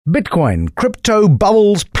Bitcoin, crypto,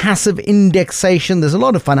 bubbles, passive indexation. There's a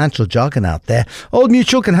lot of financial jargon out there. Old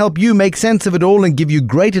Mutual can help you make sense of it all and give you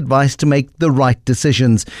great advice to make the right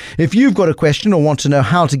decisions. If you've got a question or want to know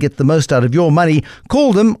how to get the most out of your money,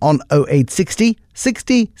 call them on 0860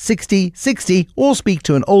 60 60 60 or speak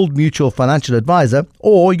to an Old Mutual financial advisor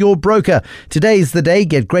or your broker. Today's the day.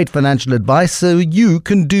 Get great financial advice so you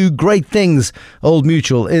can do great things. Old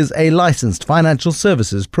Mutual is a licensed financial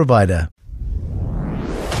services provider.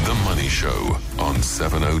 The Money Show on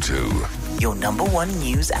 702. Your number one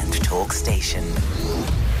news and talk station.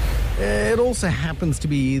 It also happens to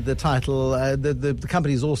be the title, the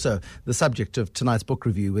company is also the subject of tonight's book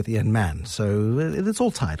review with Ian Mann. So it's all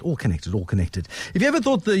tied, all connected. If you ever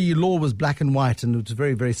thought the law was black and white and it was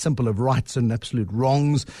very, very simple of rights and absolute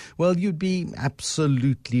wrongs, well, you'd be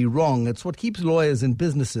absolutely wrong. It's what keeps lawyers in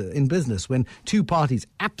business when two parties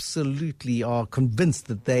absolutely are convinced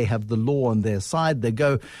that they have the law on their side. They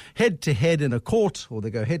go head to head in a court or they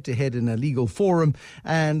go head to head in a legal forum,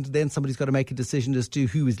 and then somebody's got to make a decision as to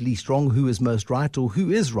who is least wrong, who is most right, or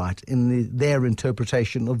who is right in their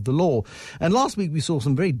interpretation of the law. And last week we saw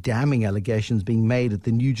some very damning allegations being made at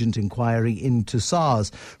the Nugent inquiry into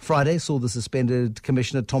Sars. Friday saw the suspended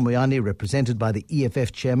Commissioner Tom Moyane, represented by the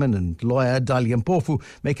EFF chairman and lawyer Dali Mpofu,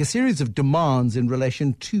 make a series of demands in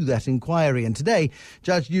relation to that inquiry. And today,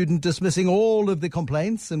 Judge Nugent dismissing all of the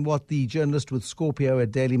complaints and what the journalist with Scorpio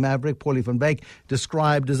at Daily Maverick, Paulie van Beek,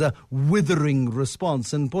 described as a withering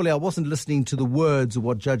response. And Paulie, I wasn't listening to the words of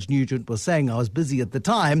what Judge Nugent was saying. I was busy at the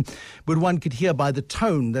time, but one could hear by the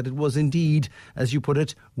tone that it was indeed, as you put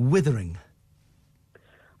it, withering.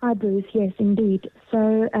 Hi, Bruce. Yes, indeed. So,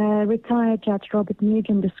 retired Judge Robert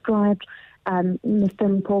Nugent described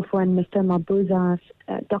Mr. Mpofu and Mr. Mabuza's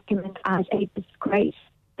document as a disgrace.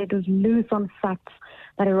 It was loose on facts,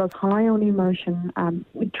 that it was high on emotion,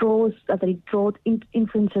 it draws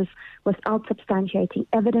inferences without substantiating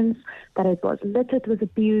evidence, that it was littered with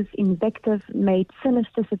abuse, invective, made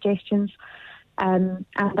sinister suggestions, and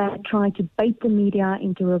that it tried to bait the media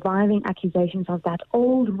into reviving accusations of that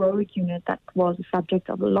old road unit that was the subject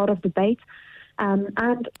of a lot of debate,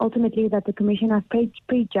 and ultimately that the Commission has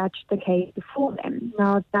prejudged the case before them.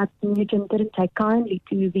 Now, that Nugent didn't take kindly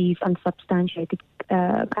to these unsubstantiated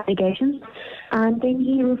allegations, and then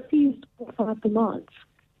he refused 5 demands.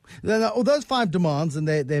 Now, those 5 demands, and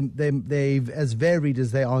they've as varied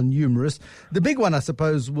as they are numerous. The big one, I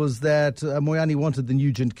suppose, was that Moyane wanted the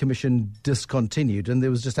Nugent Commission discontinued, and there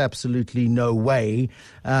was just absolutely no way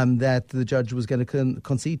that the judge was going to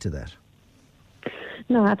concede to that.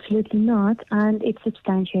 No, absolutely not, and it's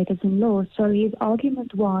substantiated in law. So his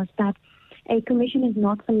argument was that a commission is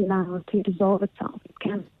not allowed to dissolve itself. It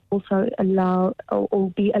can also allow or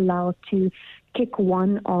be allowed to kick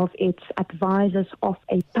one of its advisors off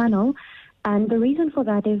a panel. And the reason for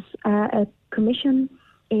that is a commission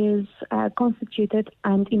is constituted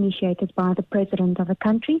and initiated by the president of a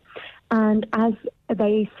country. And as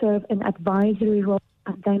they serve an advisory role,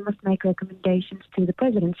 they must make recommendations to the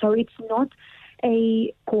president. So it's not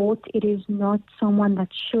a court, it is not someone that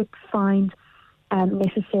should find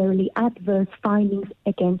necessarily adverse findings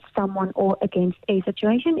against someone or against a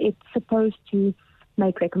situation. It's supposed to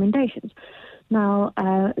make recommendations. Now,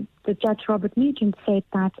 the Judge Robert Nugent said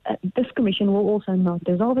that this commission will also not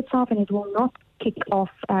dissolve itself and it will not kick off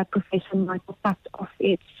Professor Michael Fact off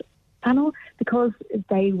its panel because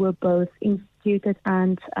they were both instituted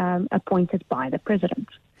and appointed by the president.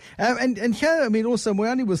 And here, I mean, also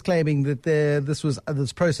Moyane was claiming that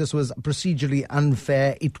this process was procedurally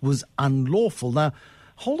unfair. It was unlawful. Now,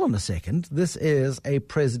 hold on a second. This is a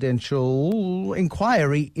presidential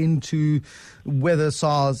inquiry into whether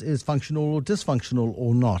SARS is functional or dysfunctional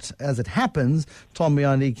or not. As it happens, Tom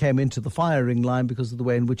Moyane came into the firing line because of the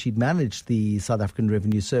way in which he'd managed the South African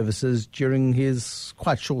Revenue Services during his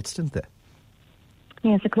quite short stint there.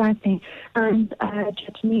 Yes, exactly. And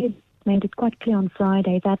Judge Nugent made it quite clear on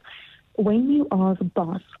Friday that when you are the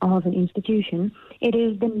boss of an institution, it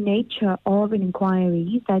is the nature of an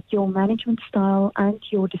inquiry that your management style and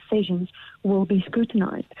your decisions will be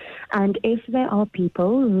scrutinized. And if there are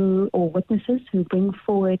people or witnesses who bring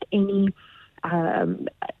forward any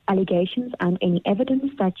allegations and any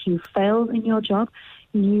evidence that you failed in your job,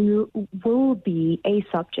 you will be a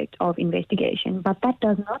subject of investigation. But that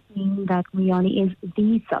does not mean that Moyane is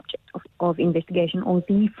the subject of investigation or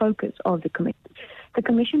the focus of the commission. The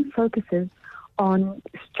commission focuses on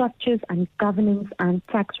structures and governance and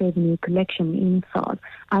tax revenue collection in SARS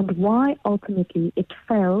and why ultimately it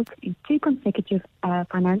failed in 2 consecutive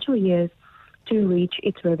financial years to reach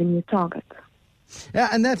its revenue target. Yeah,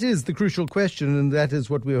 and that is the crucial question, and that is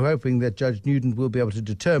what we're hoping that Judge Nugent will be able to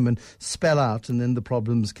determine, spell out, and then the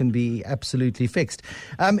problems can be absolutely fixed.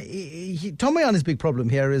 Tom Moyane's big problem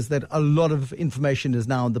here is that a lot of information is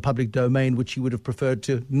now in the public domain, which he would have preferred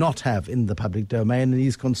to not have in the public domain, and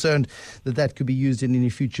he's concerned that that could be used in any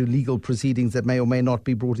future legal proceedings that may or may not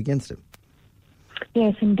be brought against him.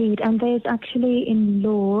 Yes, indeed. And there's actually in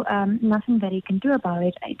law nothing that he can do about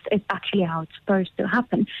it. It's actually how it's supposed to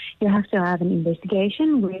happen. You have to have an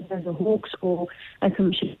investigation, whether the Hawks or a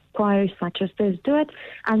commission of inquiry such as this do it.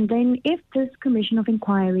 And then if this commission of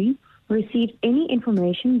inquiry receives any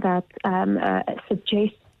information that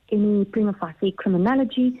suggests any prima facie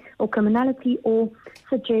criminality or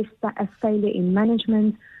suggests that a failure in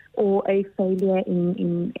management or a failure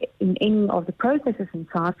in any of the processes in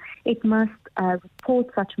SARS, it must report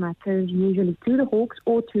such matters usually to the Hawks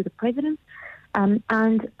or to the President, and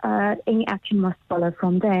any action must follow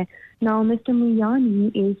from there. Now, Mr.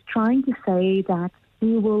 Moyane is trying to say that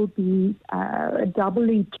he will be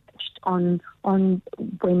doubly judged on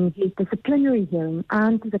when his disciplinary hearing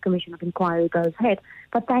and the Commission of Inquiry goes ahead.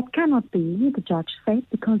 But that cannot be, the judge said,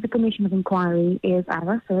 because the Commission of Inquiry is, as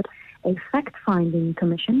I said, a fact-finding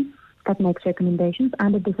commission that makes recommendations,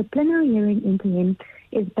 and a disciplinary hearing into him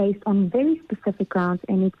is based on very specific grounds,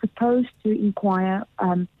 and it's supposed to inquire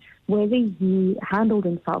whether he handled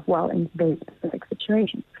himself well in very specific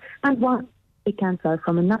situations, and one he can go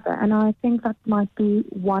from another. And I think that might be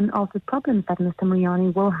one of the problems that Mr.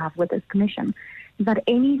 Moyane will have with this commission, is that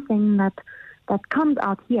anything that comes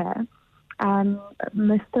out here,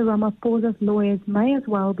 Mr. Ramaphosa's lawyers may as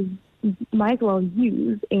well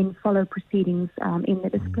use in follow proceedings in the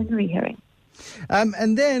disciplinary hearing.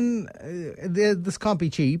 And then this can't be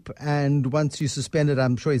cheap, and once you suspend it,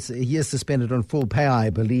 I'm sure he is suspended on full pay, I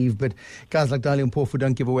believe, but guys like Dali and Mpofu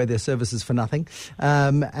don't give away their services for nothing.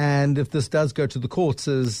 And if this does go to the courts,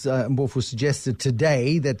 as Mpofu suggested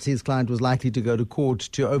today, that his client was likely to go to court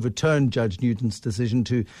to overturn Judge Nugent's decision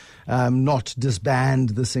to not disband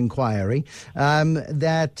this inquiry,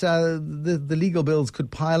 that the legal bills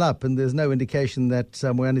could pile up, and there's no indication that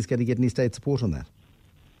Moyane is going to get any state support on that.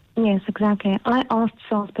 Yes, exactly. I asked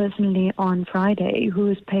Sars personally on Friday who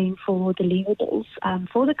is paying for the legal bills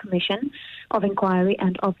for the Commission of Inquiry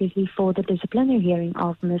and obviously for the disciplinary hearing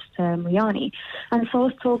of Mr. Moyane. And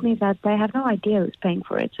Sars told me that they have no idea who's paying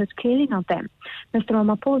for it, so it's clearly not them. Mr.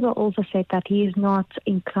 Ramaphosa also said that he is not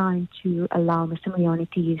inclined to allow Mr.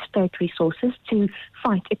 Moyane to use state resources to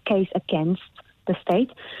fight a case against the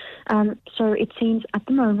state. So it seems at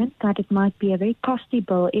the moment that it might be a very costly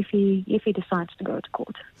bill if he decides to go to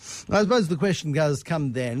court. I suppose the question does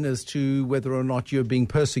come then as to whether or not you're being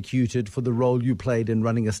persecuted for the role you played in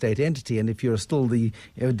running a state entity, and if you're still the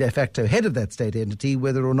de facto head of that state entity,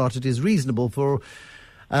 whether or not it is reasonable for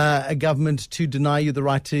a government to deny you the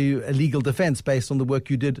right to a legal defence based on the work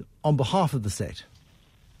you did on behalf of the state.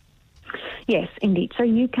 Yes, indeed. So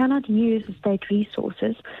you cannot use the state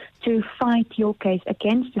resources to fight your case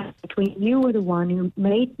against the state when you were the one who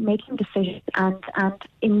making decisions and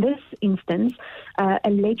in this instance,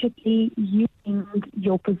 allegedly using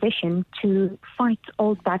your position to fight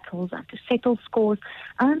old battles and to settle scores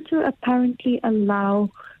and to apparently allow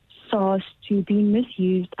SARS to be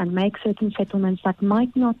misused and make certain settlements that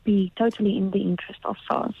might not be totally in the interest of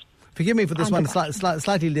SARS. Forgive me for this one,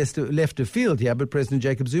 slightly left of field here, but President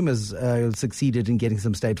Jacob Zuma's succeeded in getting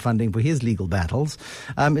some state funding for his legal battles.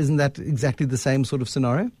 Isn't that exactly the same sort of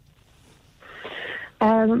scenario?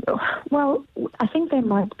 Well, I think there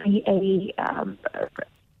might be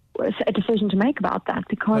a decision to make about that,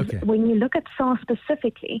 because when you look at SARS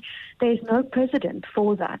specifically, there's no precedent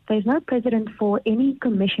for that. There's no precedent for any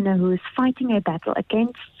commissioner who is fighting a battle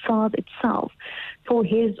against SARS itself for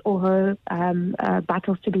his or her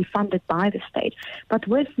battles to be funded by the state. But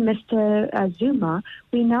with Mr. Zuma,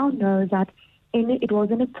 we now know that it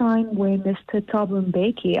was in a time when Mr. Thabo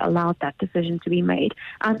Mbeki allowed that decision to be made,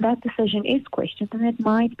 and that decision is questioned, and it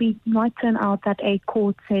might turn out that a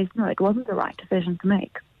court says, no, it wasn't the right decision to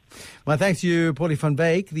make. Well, thanks to you, Paulie van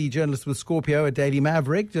Wyk, the journalist with Scorpio at Daily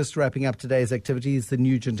Maverick. Just wrapping up today's activities, the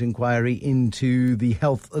Nugent inquiry into the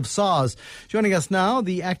health of SARS. Joining us now,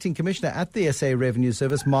 the Acting Commissioner at the SA Revenue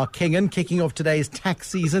Service, Mark Kingan, kicking off today's tax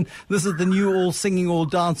season. This is the new all singing, all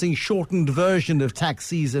dancing, shortened version of tax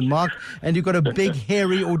season, Mark. And you've got a big,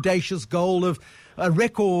 hairy, audacious goal of a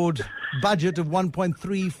record budget of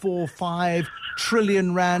 1.345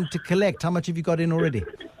 trillion rand to collect. How much have you got in already?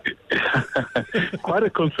 Quite a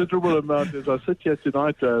considerable amount. As I sit here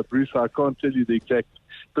tonight, Bruce, I can't tell you the exact,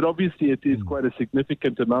 but obviously it is quite a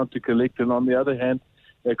significant amount to collect. And on the other hand,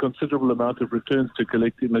 a considerable amount of returns to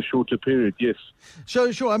collect in a shorter period, yes.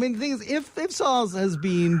 Sure. I mean, the thing is, if SARS has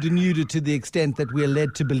been denuded to the extent that we're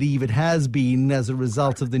led to believe it has been as a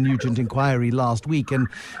result of the Nugent inquiry last week, and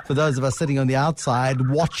for those of us sitting on the outside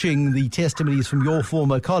watching the testimonies from your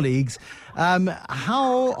former colleagues,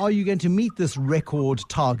 how are you going to meet this record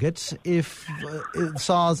target if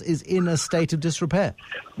SARS is in a state of disrepair?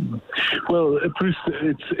 Well, Bruce,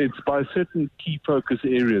 it's by certain key focus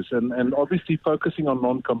areas, and obviously focusing on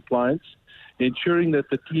non-compliance, ensuring that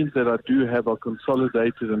the teams that I do have are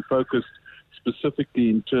consolidated and focused specifically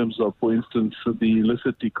in terms of, for instance, the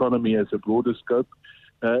illicit economy as a broader scope,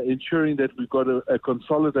 ensuring that we've got a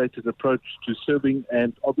consolidated approach to serving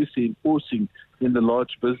and obviously enforcing in the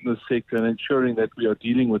large business sector, and ensuring that we are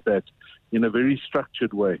dealing with that in a very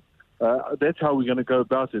structured way. That's how we're going to go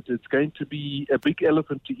about it. It's going to be a big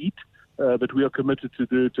elephant to eat, but we are committed to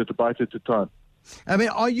do it at a bite at a time. I mean,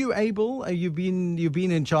 are you able? You've been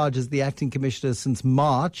in charge as the acting commissioner since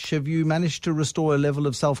March. Have you managed to restore a level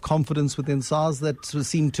of self-confidence within SARS that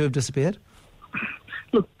seemed to have disappeared?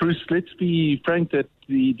 Look, Bruce, let's be frank that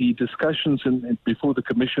the discussions before the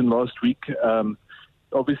commission last week,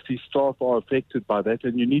 obviously staff are affected by that,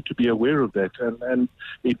 and you need to be aware of that. And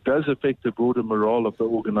it does affect the broader morale of the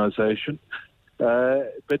organisation.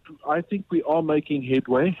 But I think we are making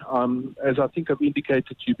headway. As I think I've indicated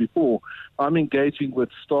to you before, I'm engaging with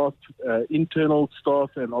staff, internal staff,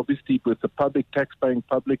 and obviously with the public, tax-paying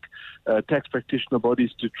public, tax practitioner bodies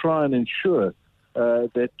to try and ensure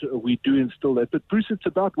that we do instill that. But Bruce, it's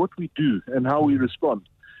about what we do and how we respond.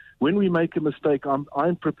 When we make a mistake,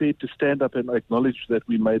 I'm prepared to stand up and acknowledge that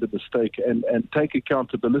we made a mistake and take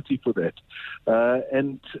accountability for that.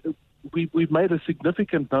 And we've made a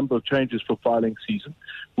significant number of changes for filing season.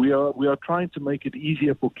 We are trying to make it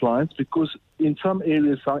easier for clients, because in some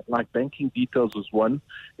areas like banking details was one,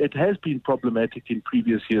 it has been problematic in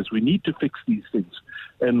previous years. We need to fix these things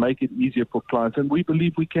and make it easier for clients, and we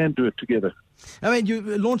believe we can do it together. I mean, you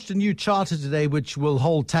launched a new charter today which will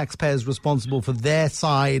hold taxpayers responsible for their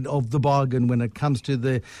side of the bargain when it comes to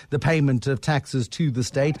the payment of taxes to the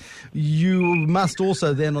state. You must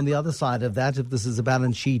also then, on the other side of that, if this is a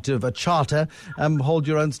balance sheet of a charter, hold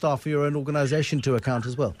your own staff or your own organisation to account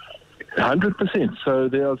as well. 100%. So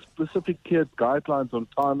there are specific clear guidelines on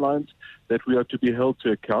timelines that we are to be held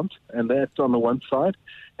to account, and that's on the one side.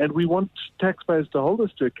 And we want taxpayers to hold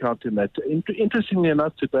us to account in that. Interestingly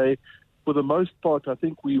enough, today, for the most part, I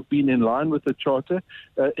think we've been in line with the charter.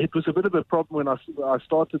 It was a bit of a problem when I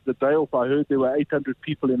started the day off. I heard there were 800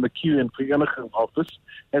 people in the queue in Vereeniging office,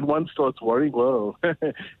 and one starts worrying, well,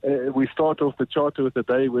 we start off the charter with a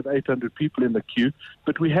day with 800 people in the queue,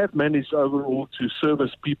 but we have managed overall to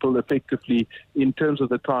service people effectively in terms of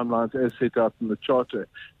the timelines as set out in the charter.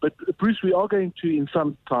 But Bruce, we are going to, in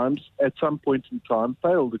some times, at some point in time,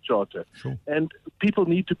 fail the charter. Sure. And people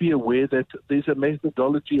need to be aware that there's a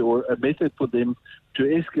methodology or a method for them to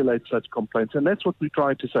escalate such complaints, and that's what we're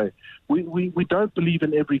trying to say. We don't believe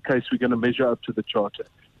in every case we're going to measure up to the charter,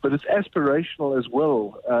 but it's aspirational as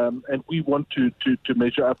well, and we want to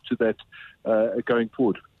measure up to that going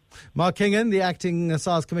forward. Mark Kingan, the acting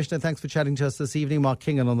SARS Commissioner, thanks for chatting to us this evening. Mark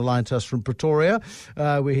Kingan on the line to us from Pretoria,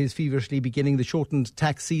 where he's feverishly beginning the shortened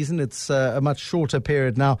tax season. It's a much shorter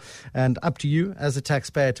period now, and up to you as a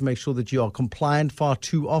taxpayer to make sure that you are compliant. Far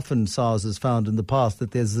too often, SARS has found in the past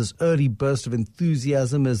that there's this early burst of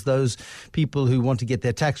enthusiasm as those people who want to get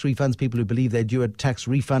their tax refunds, people who believe they're due a tax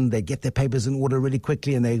refund, they get their papers in order really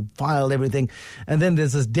quickly and they file everything. And then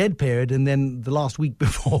there's this dead period, and then the last week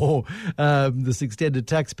before this extended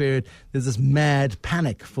tax period, there's this mad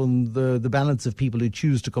panic from the balance of people who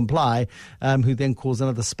choose to comply, who then cause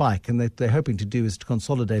another spike. And what they're hoping to do is to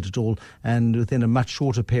consolidate it all and within a much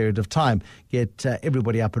shorter period of time get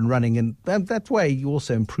everybody up and running. And that way you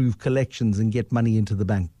also improve collections and get money into the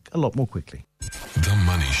bank a lot more quickly. The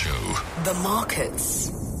Money Show. The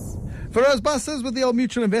markets. Feroz Bassas with the Old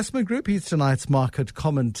Mutual Investment Group. He's tonight's market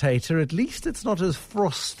commentator. At least it's not as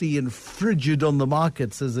frosty and frigid on the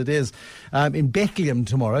markets as it is in Bethlehem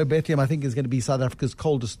tomorrow. Bethlehem, I think, is going to be South Africa's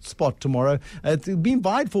coldest spot tomorrow. It's been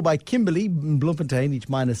vied for by Kimberley, Bloemfontein, each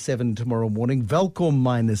 -7 tomorrow morning. Velkom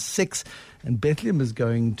 -6. And Bethlehem is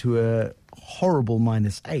going to a horrible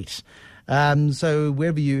 -8. So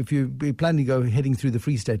if you're planning to go heading through the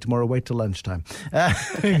Free State tomorrow, wait till lunchtime.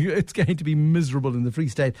 It's going to be miserable in the Free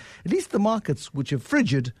State. At least the markets, which are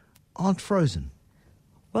frigid, aren't frozen.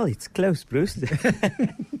 Well, it's close, Bruce.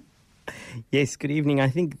 Yes, good evening. I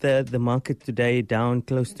think the market today down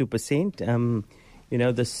close to 2%.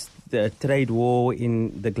 The trade war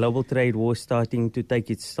the global trade war starting to take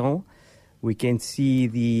its toll. We can see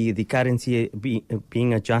the currency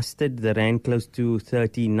being adjusted, the rand close to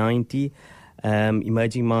 30.90.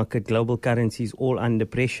 Emerging market, global currencies all under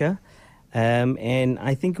pressure. And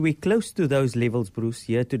I think we're close to those levels, Bruce.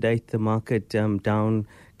 Year to date, the market down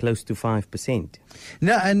close to 5%.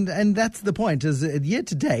 No, and that's the point, is year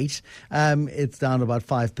to date, it's down about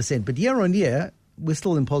 5%. But year on year, we're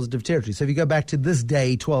still in positive territory. So if you go back to this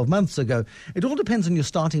day 12 months ago, it all depends on your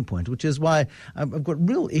starting point, which is why I've got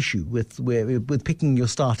real issue with picking your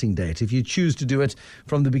starting date. If you choose to do it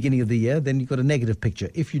from the beginning of the year, then you've got a negative picture.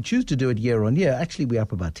 If you choose to do it year on year, actually we're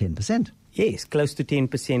up about 10%. Yes, close to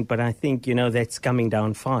 10%, but I think, that's coming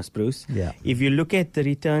down fast, Bruce. Yeah. If you look at the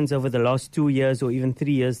returns over the last 2 years or even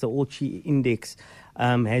 3 years, the All-Share Index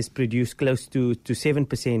has produced close to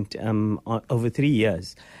 7% over 3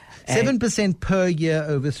 years. 7% per year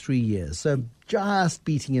over 3 years. So just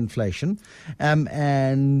beating inflation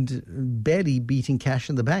and barely beating cash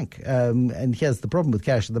in the bank. And here's the problem with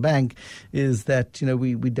cash in the bank is that,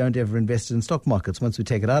 we don't ever invest in stock markets. Once we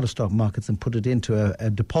take it out of stock markets and put it into a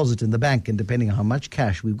deposit in the bank, and depending on how much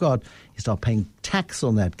cash we've got, you start paying tax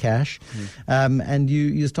on that cash. And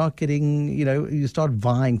you start getting, you start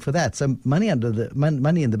vying for that. So money in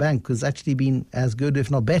the bank has actually been as good, if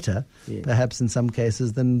not better, perhaps in some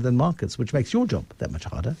cases than markets, which makes your job that much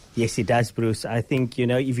harder. Yes, it does, Bruce. I think,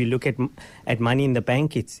 if you look at money in the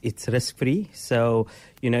bank, it's risk-free. So,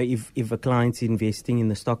 if a client's investing in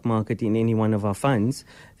the stock market in any one of our funds,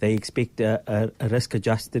 they expect a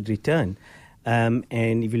risk-adjusted return.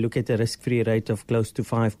 And if you look at a risk-free rate of close to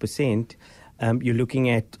 5%, you're looking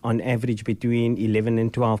at, on average, between 11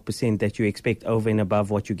 and 12% that you expect over and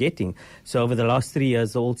above what you're getting. So over the last 3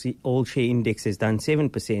 years, the All-Share Index has done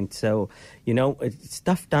 7%. So, it's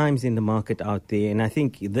tough times in the market out there. And I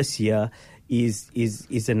think this year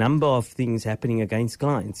is a number of things happening against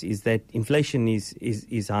clients, is that inflation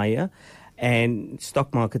is higher and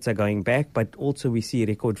stock markets are going back, but also we see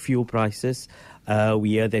record fuel prices. We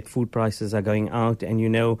hear that food prices are going out, and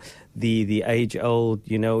the age-old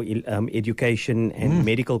education and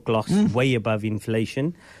medical costs way above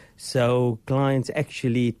inflation. So clients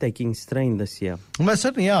actually taking strain this year. Well, they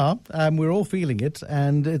certainly are. We're all feeling it,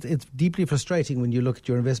 and it's deeply frustrating when you look at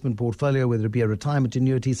your investment portfolio, whether it be a retirement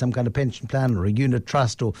annuity, some kind of pension plan, or a unit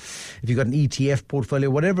trust, or if you've got an ETF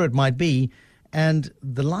portfolio, whatever it might be. And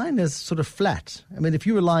the line is sort of flat. I mean, if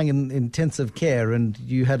you were lying in intensive care and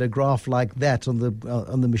you had a graph like that on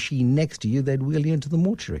the machine next to you, they'd wheel you into the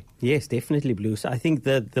mortuary. Yes, definitely, Blues. I think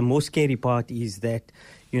the most scary part is that,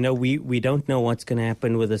 we don't know what's going to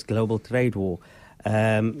happen with this global trade war.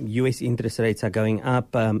 U.S. interest rates are going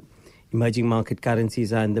up. Emerging market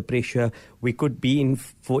currencies are under pressure. We could be in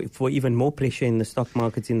for even more pressure in the stock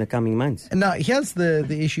markets in the coming months. Now, here's the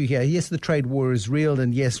issue here. Yes, the trade war is real,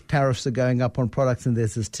 and yes, tariffs are going up on products, and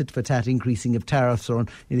there's this tit-for-tat increasing of tariffs on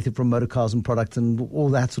anything from motor cars and products and all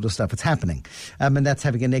that sort of stuff. It's happening. And that's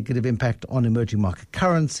having a negative impact on emerging market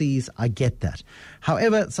currencies. I get that.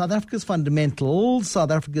 However, South Africa's fundamentals,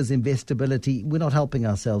 South Africa's investability, we're not helping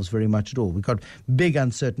ourselves very much at all. We've got big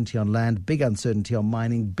uncertainty on land, big uncertainty on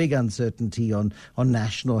mining, big uncertainty on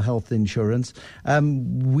national health insurance.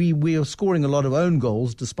 We are scoring a lot of own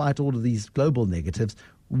goals despite all of these global negatives.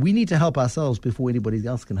 We need to help ourselves before anybody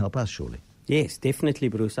else can help us, surely. Yes, definitely,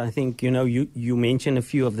 Bruce. I think, you mentioned a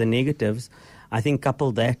few of the negatives. I think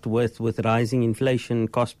couple that with rising inflation,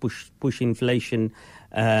 cost push inflation.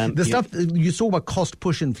 The stuff you saw about cost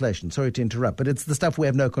push inflation, sorry to interrupt, but it's the stuff we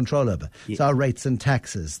have no control over. Yeah. It's our rates and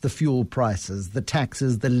taxes, the fuel prices, the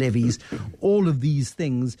taxes, the levies, all of these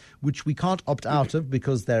things which we can't opt out of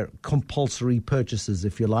because they're compulsory purchases,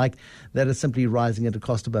 if you like, that are simply rising at a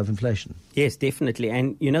cost above inflation. Yes, definitely.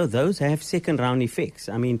 And, those have second-round effects.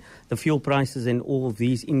 I mean, the fuel prices and all of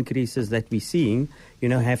these increases that we're seeing,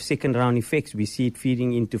 have second-round effects. We see it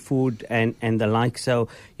feeding into food and the like. So,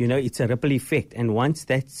 it's a ripple effect. And once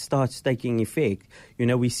that starts taking effect,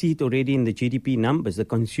 we see it already in the GDP numbers, the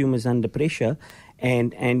consumers under pressure.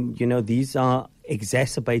 And these are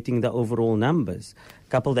exacerbating the overall numbers.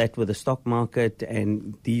 Couple that with the stock market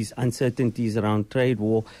and these uncertainties around trade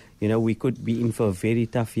war, we could be in for a very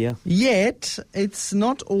tough year. Yet, it's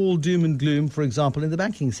not all doom and gloom, for example, in the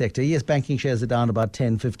banking sector. Yes, banking shares are down about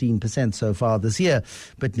 10-15% so far this year,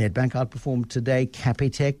 but Nedbank outperformed today.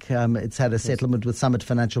 Capitec, it's had a settlement with Summit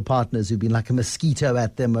Financial Partners who've been like a mosquito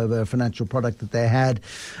at them over a financial product that they had.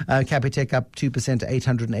 Capitec up 2% to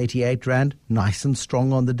 888 Rand, nice and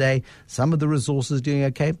strong on the day. Some of the resources doing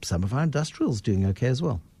okay, some of our industrials doing okay as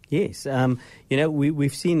well. Yes,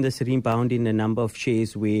 we've seen this rebound in a number of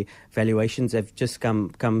shares where valuations have just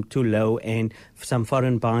come too low, and some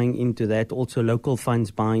foreign buying into that, also local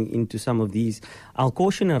funds buying into some of these. I'll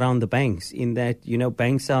caution around the banks in that,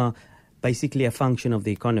 banks are basically a function of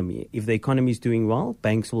the economy. If the economy is doing well,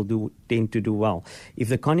 banks will tend to do well. If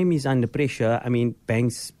the economy is under pressure,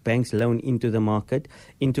 banks loan into the market,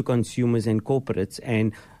 into consumers and corporates,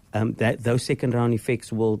 and those second round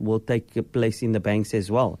effects will take place in the banks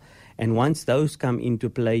as well. And once those come into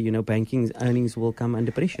play, banking's earnings will come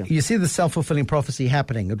under pressure. You see the self-fulfilling prophecy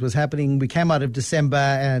happening. It was happening. We came out of December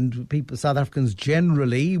and South Africans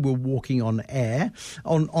generally were walking on air.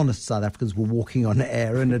 Honest South Africans were walking on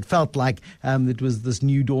air, and it felt like it was this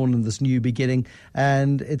new dawn and this new beginning.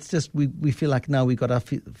 And it's just, we feel like now we've got our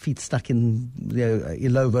feet stuck in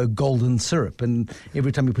Ilovo golden syrup. And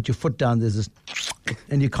every time you put your foot down, there's this,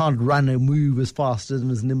 and you can't run or move as fast and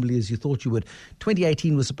as nimbly as you thought you would.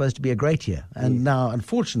 2018 was supposed to be a great year. And now,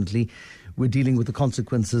 unfortunately, we're dealing with the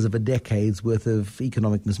consequences of a decade's worth of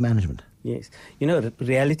economic mismanagement. Yes.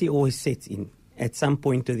 Reality always sets in at some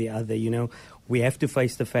point or the other. We have to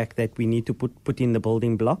face the fact that we need to put in the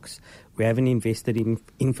building blocks. We haven't invested in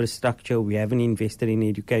infrastructure. We haven't invested in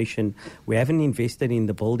education. We haven't invested in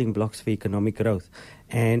the building blocks for economic growth.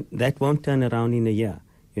 And that won't turn around in a year.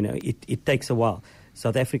 It takes a while.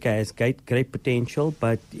 South Africa has great potential,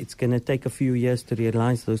 but it's going to take a few years to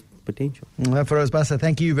realize those potential. Feroz Bassa,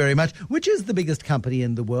 thank you very much. Which is the biggest company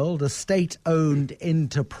in the world? A state-owned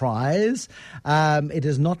enterprise. It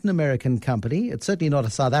is not an American company. It's certainly not a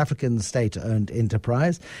South African state-owned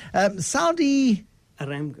enterprise. Saudi...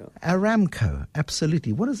 Aramco,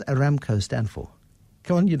 absolutely. What does Aramco stand for?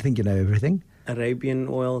 Come on, you'd think you know everything. Arabian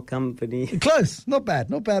oil company. Close. Not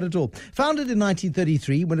bad at all. Founded in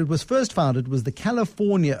 1933, when it was first founded, was the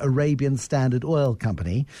California Arabian Standard Oil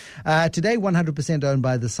Company. Today, 100% owned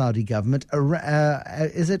by the Saudi government.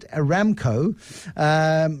 Aramco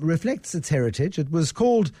reflects its heritage. It was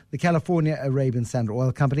called the California Arabian Standard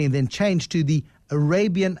Oil Company and then changed to the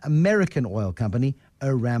Arabian American Oil Company,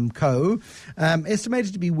 Aramco,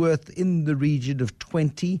 estimated to be worth in the region of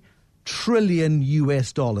 $20 trillion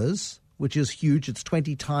US, which is huge. It's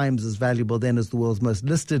 20 times as valuable then as the world's most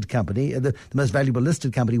listed company, the most valuable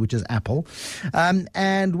listed company, which is Apple.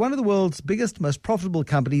 And one of the world's biggest, most profitable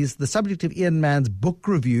companies, the subject of Ian Mann's book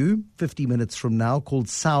review, 50 minutes from now, called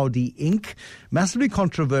Saudi Inc. Massively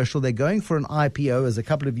controversial. They're going for an IPO, as a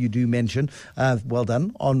couple of you do mention. Well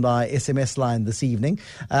done, on my SMS line this evening.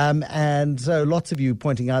 And so lots of you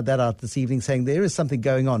pointing out this evening, saying there is something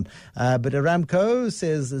going on. But Aramco,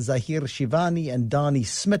 says Zahir Shivani and Dani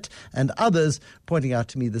Smith and others, pointing out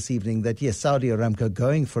to me this evening that, yes, Saudi Aramco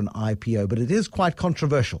going for an IPO, but it is quite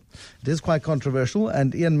controversial.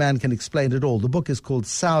 And Ian Mann can explain it all. The book is called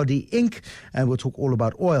Saudi Inc., and we'll talk all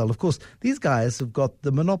about oil. Of course, these guys have got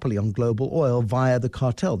the monopoly on global oil via the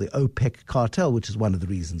cartel, the OPEC cartel, which is one of the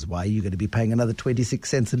reasons why you're going to be paying another 26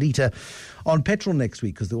 cents a litre on petrol next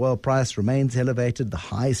week, because the oil price remains elevated, the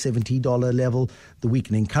high $70 level. The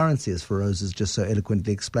weakening currency, as Feroz has just so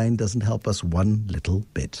eloquently explained, doesn't help us one little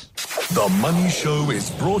bit. The Money Show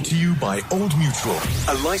is brought to you by Old Mutual,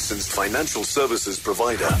 a licensed financial services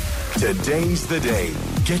provider. Today's the day.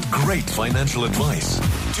 Get great financial advice.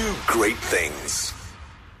 Do great things.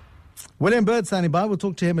 William Bird standing by. We'll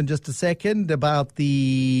talk to him in just a second about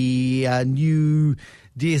the new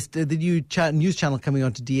news channel coming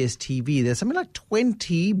on to DSTV. There's something like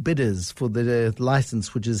 20 bidders for the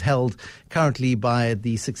license, which is held currently by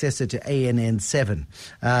the successor to ANN7,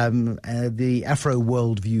 the Afro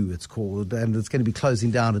World View, it's called, and it's going to be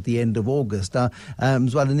closing down at the end of August.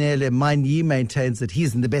 Mzwalanele Manyi maintains that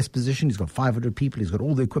he's in the best position. He's got 500 people, he's got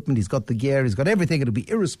all the equipment, he's got the gear, he's got everything. It'll be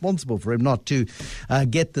irresponsible for him not to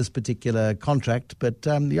get this particular contract. But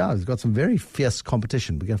he's got some very fierce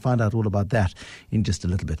competition. We're going to find out all about that in just a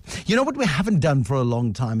little bit. You know what we haven't done for a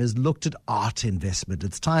long time is looked at art investment.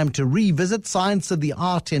 It's time to revisit science of the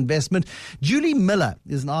art investment. Julie Miller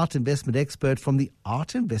is an art investment expert from the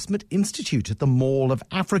Art Investment Institute at the Mall of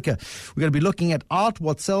Africa. We're going to be looking at art,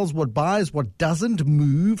 what sells, what buys, what doesn't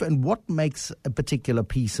move, and what makes a particular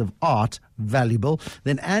piece of art valuable.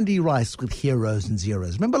 Then Andy Rice with Heroes and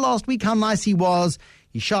Zeros. Remember last week how nice he was?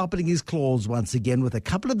 He's sharpening his claws once again with a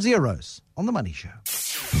couple of zeros on The Money Show.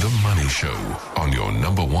 The Money Show on your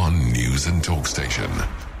number one news and talk station.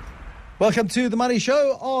 Welcome to The Money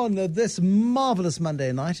Show on this marvellous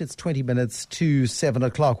Monday night. It's 20 minutes to 7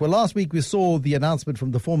 o'clock. Well, last week we saw the announcement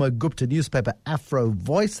from the former Gupta newspaper Afro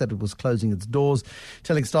Voice that it was closing its doors,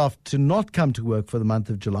 telling staff to not come to work for the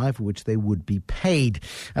month of July, for which they would be paid.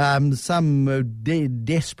 Some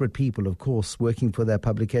desperate people, of course, working for their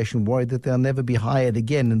publication, worried that they'll never be hired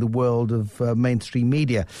again in the world of mainstream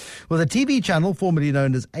media. Well, the TV channel, formerly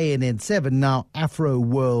known as ANN7, now Afro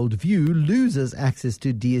World View, loses access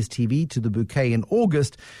to DSTV, to the bouquet in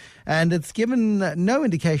August, and it's given no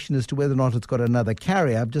indication as to whether or not it's got another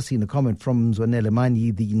carrier. I've just seen a comment from Ian Mann,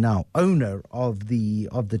 the now owner of the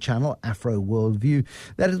channel, Afro World View,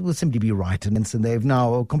 that it will simply be right. And they've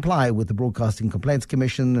now complied with the Broadcasting Complaints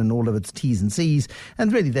Commission and all of its T's and C's,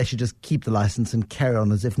 and really they should just keep the license and carry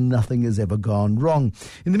on as if nothing has ever gone wrong.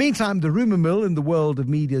 In the meantime, the rumour mill in the world of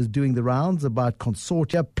media is doing the rounds about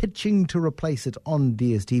consortia pitching to replace it on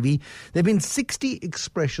DSTV. There have been 60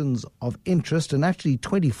 expressions of interest and actually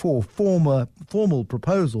 24 formal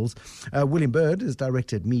proposals. William Bird is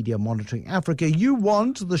Director at Media Monitoring Africa. You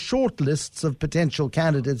want the short lists of potential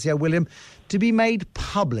candidates here, William, to be made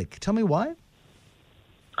public. Tell me why.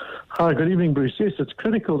 Hi, good evening, Bruce. Yes, it's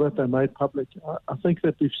critical that they're made public. I think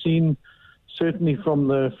that we've seen, certainly from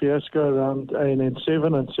the fiasco around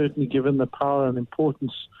ANN7, and certainly given the power and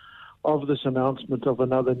importance of this announcement of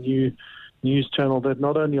another new news channel, that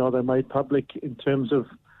not only are they made public in terms of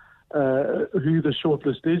who the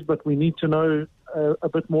shortlist is, but we need to know a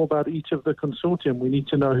bit more about each of the consortium. We need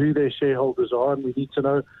to know who their shareholders are, and we need to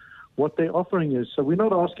know what their offering is. So we're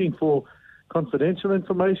not asking for confidential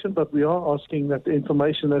information, but we are asking that the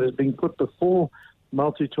information that is being put before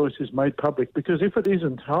MultiChoice is made public. Because if it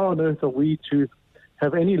isn't, how on earth are we to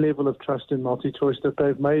have any level of trust in MultiChoice that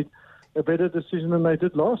they've made a better decision than they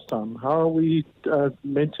did last time? How are we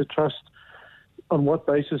meant to trust on what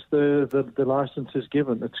basis the license is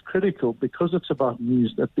given? It's critical, because it's about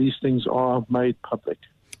news, that these things are made public.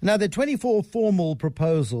 Now, there are 24 formal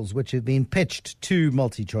proposals which have been pitched to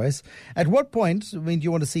MultiChoice. At what point, do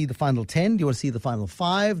you want to see the final 10? Do you want to see the final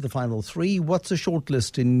 5, the final 3? What's a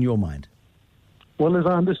shortlist in your mind? Well, as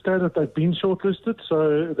I understand it, they've been shortlisted,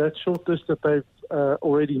 so that shortlist that they've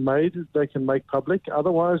already made, they can make public.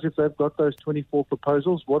 Otherwise, if they've got those 24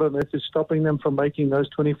 proposals, what on earth is stopping them from making those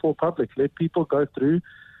 24 public? Let people go through,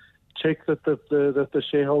 check that the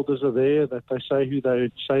shareholders are there, that they say who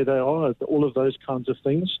they say they are, all of those kinds of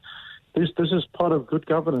things. This is part of good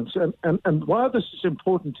governance. And why this is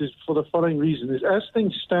important is for the following reason, is as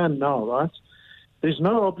things stand now, right, there's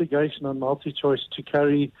no obligation on MultiChoice to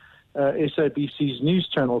carry SABC's news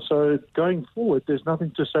channel. So going forward, there's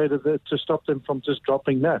nothing to say to stop them from just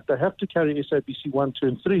dropping that. They have to carry SABC 1, 2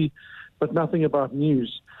 and 3, but nothing about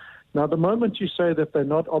news. Now, the moment you say that they're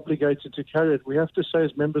not obligated to carry it, we have to say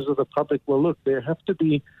as members of the public, well, look, there have to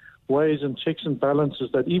be ways and checks and balances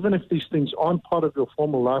that even if these things aren't part of your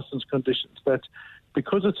formal license conditions, that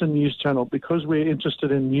because it's a news channel, because we're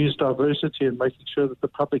interested in news diversity and making sure that the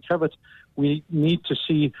public have it, we need to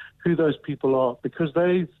see who those people are, because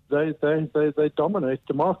they dominate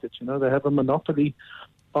the market. You know, they have a monopoly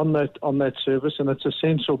on that service, and it's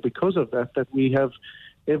essential because of that we have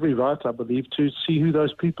every right, I believe, to see who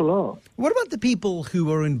those people are. What about the people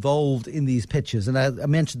who are involved in these pitches? And I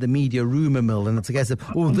mentioned the media rumour mill, and it's a case of,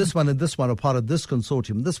 this one and this one are part of this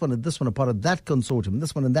consortium, this one and this one are part of that consortium,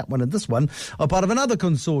 this one and that one and this one are part of another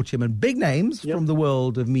consortium. And big names from the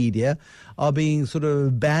world of media are being sort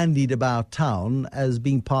of bandied about town as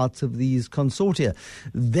being parts of these consortia.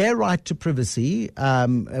 Their right to privacy,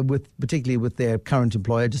 particularly with their current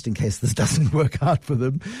employer, just in case this doesn't work out for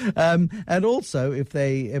them, and also if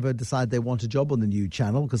they ever decide they want a job on the new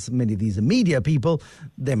channel, because many of these are media people,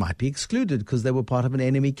 they might be excluded because they were part of an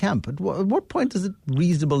enemy camp. At what point is it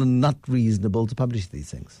reasonable and not reasonable to publish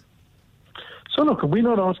these things? So look, we're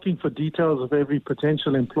not asking for details of every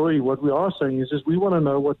potential employee. What we are saying is we want to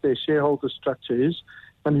know what their shareholder structure is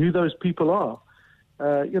and who those people are.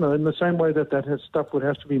 In the same way that stuff would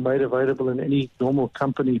have to be made available in any normal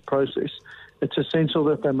company process, it's essential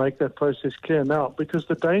that they make that process clear now, because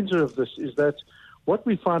the danger of this is that what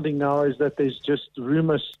we're finding now is that there's just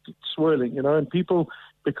rumours swirling, and people,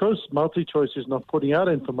 because MultiChoice is not putting out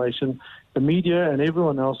information, the media and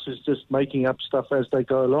everyone else is just making up stuff as they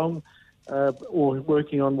go along, or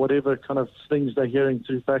working on whatever kind of things they're hearing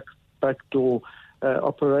through backdoor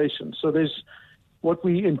operations. So what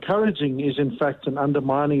we're encouraging is, in fact, an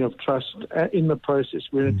undermining of trust in the process.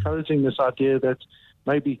 We're encouraging this idea that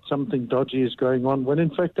maybe something dodgy is going on, when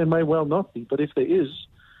in fact there may well not be. But if there is,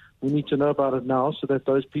 we need to know about it now so that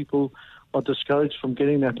those people are discouraged from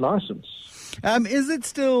getting that license. Is it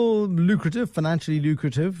still financially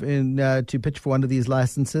lucrative, to pitch for one of these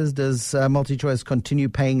licenses? Does MultiChoice continue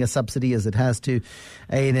paying a subsidy as it has to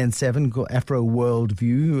ANN7 called Afro World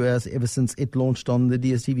View ever since it launched on the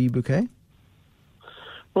DSTV bouquet?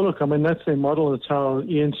 Well, look, I mean, that's their model. It's how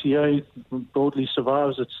ENCA broadly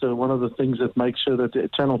survives. It's one of the things that makes sure that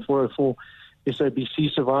Channel 404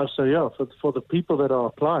 SABC survives. So, yeah, for the people that are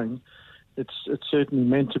applying, it's certainly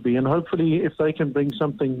meant to be. And hopefully, if they can bring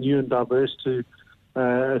something new and diverse to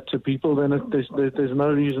people, then there's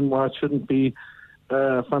no reason why it shouldn't be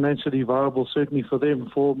financially viable, certainly for them.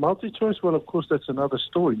 For MultiChoice, well, of course, that's another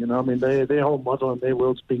story. You know, I mean, their whole model and their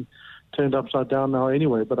world's being turned upside down now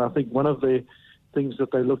anyway. But I think one of the things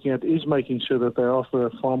that they're looking at is making sure that they offer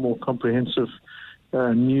a far more comprehensive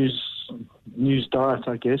news diet,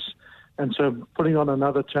 I guess. And so putting on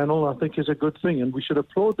another channel, I think, is a good thing, and we should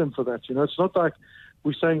applaud them for that. You know, it's not like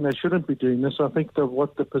we're saying they shouldn't be doing this. I think that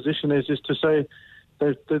what the position is to say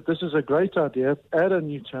that this is a great idea, add a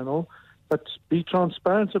new channel, but be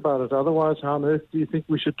transparent about it. Otherwise, how on earth do you think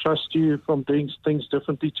we should trust you from doing things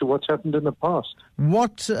differently to what's happened in the past?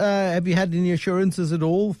 What have you had any assurances at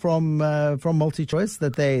all from MultiChoice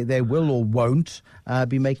that they will or won't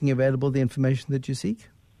be making available the information that you seek?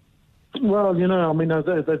 Well, you know, I mean,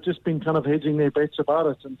 they've just been kind of hedging their bets about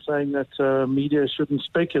it and saying that media shouldn't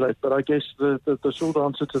speculate. But I guess the short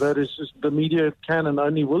answer to that is the media can and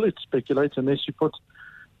only will it speculate unless you put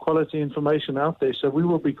quality information out there. So we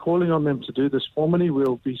will be calling on them to do this formally.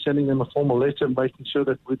 We'll be sending them a formal letter and making sure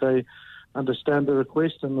that they understand the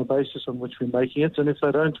request and the basis on which we're making it. And if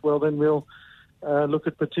they don't, well, then we'll look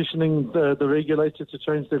at petitioning the regulator to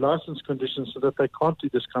change their license conditions so that they can't do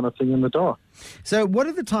this kind of thing in the dark. So what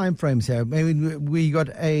are the time frames here? I mean, we got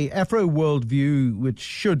a Afro World View which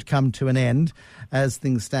should come to an end as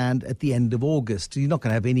things stand at the end of August. You're not going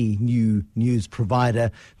to have any new news provider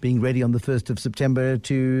being ready on the 1st of September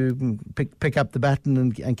to pick up the baton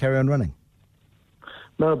and carry on running.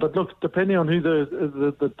 No, but look, depending on who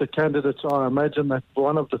the candidates are, I imagine that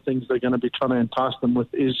one of the things they're going to be trying to entice them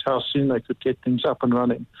with is how soon they could get things up and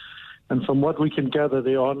running. And from what we can gather,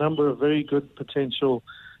 there are a number of very good potential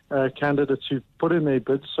candidates who put in their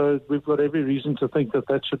bids. So we've got every reason to think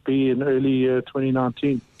that should be in early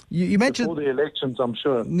 2019. You mentioned before the elections, I'm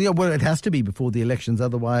sure. Yeah, well, it has to be before the elections,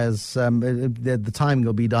 otherwise the timing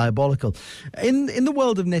will be diabolical. In the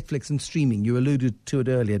world of Netflix and streaming, you alluded to it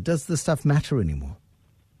earlier. Does this stuff matter anymore?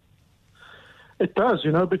 It does,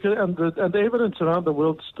 you know, because and the evidence around the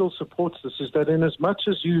world still supports this, is that in as much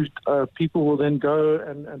as people will then go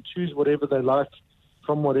and choose whatever they like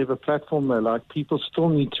from whatever platform they like, people still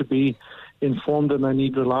need to be informed and they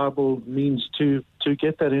need reliable means to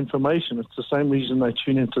get that information. It's the same reason they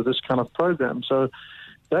tune into this kind of program. So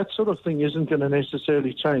that sort of thing isn't going to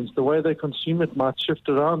necessarily change. The way they consume it might shift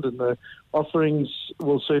around and the offerings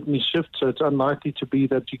will certainly shift, so it's unlikely to be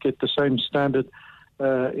that you get the same standard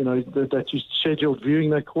that you scheduled viewing,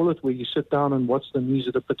 they call it, where you sit down and watch the news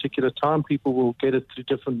at a particular time. People will get it through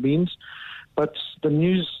different means. But the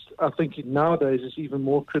news, I think, nowadays is even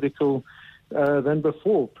more critical than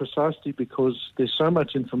before, precisely because there's so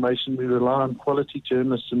much information. We rely on quality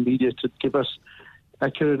journalists and media to give us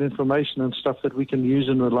accurate information and stuff that we can use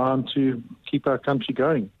and rely on to keep our country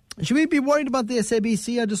going. Should we be worried about the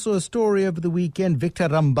SABC? I just saw a story over the weekend. Victor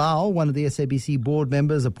Rambao, one of the SABC board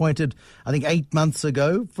members, appointed, I think, 8 months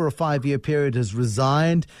ago for a 5-year period, has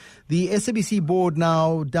resigned. The SABC board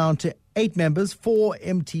now down to 8 members, 4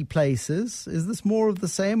 empty places. Is this more of the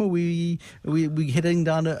same? Are we heading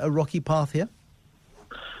down a rocky path here?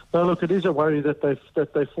 No, look, it is a worry that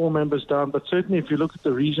they're 4 members down. But certainly if you look at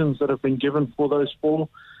the reasons that have been given for those 4,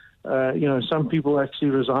 some people actually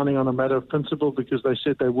resigning on a matter of principle because they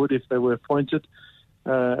said they would if they were appointed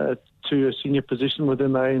to a senior position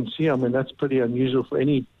within the ANC. I mean, that's pretty unusual for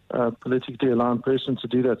any politically aligned person to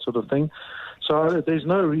do that sort of thing. So there's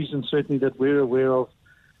no reason, certainly, that we're aware of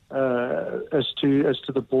as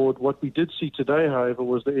to the board. What we did see today, however,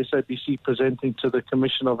 was the SABC presenting to the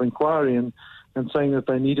Commission of Inquiry and saying that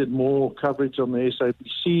they needed more coverage on the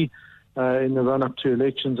SABC in the run-up to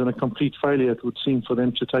elections, and a complete failure, it would seem, for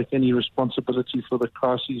them to take any responsibility for the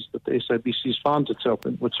crises that the SABC has found itself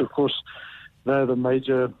in, which, of course, they're the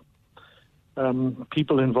major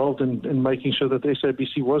people involved in making sure that the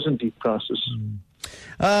SABC was in deep crisis.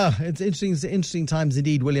 It's interesting times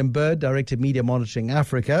indeed. William Bird, Director of Media Monitoring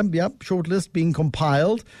Africa. Yep, shortlist being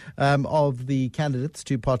compiled of the candidates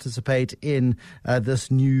to participate in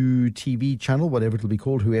this new TV channel, whatever it'll be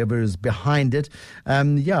called, whoever is behind it.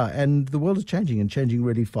 And the world is changing and changing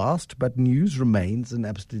really fast, but news remains an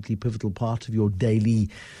absolutely pivotal part of your daily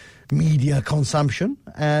media consumption,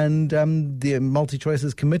 and the MultiChoice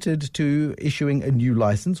is committed to issuing a new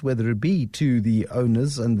license, whether it be to the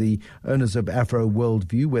owners and the owners of Afro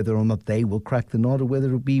Worldview, whether or not they will crack the nod, or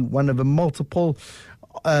whether it be one of a multiple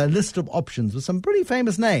list of options with some pretty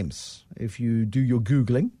famous names, if you do your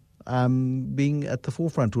Googling, being at the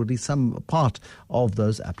forefront, or at least some part of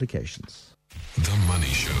those applications. The Money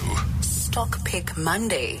Show. Stock Pick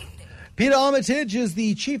Monday. Peter Armitage is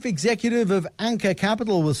the Chief Executive of Anchor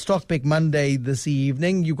Capital with Stock Pick Monday this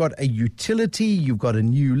evening. You've got a utility, you've got a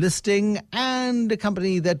new listing, and a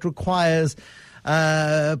company that requires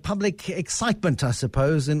public excitement, I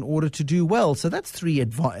suppose, in order to do well. So that's three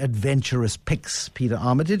adventurous picks, Peter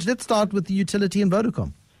Armitage. Let's start with the utility and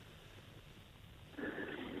Vodacom.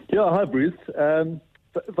 Yeah, hi, Bruce.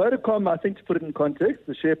 Vodacom, I think to put it in context,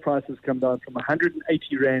 the share price has come down from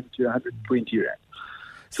 180 Rand to 120 Rand.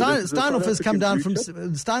 So Steinhoff has come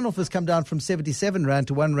down from 77 Rand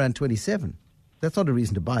to 1 Rand 27. That's not a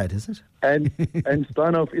reason to buy it, is it? And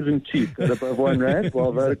Steinhoff isn't cheap at above 1 Rand,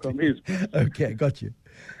 while Vodacom is. Okay, got you.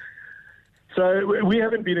 So we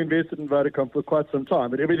haven't been invested in Vodacom for quite some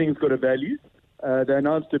time, but everything's got a value. They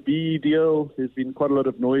announced a BE deal. There's been quite a lot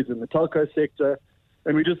of noise in the telco sector,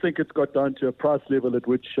 and we just think it's got down to a price level at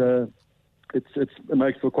which it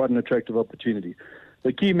makes for quite an attractive opportunity.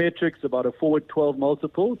 The key metrics about a forward 12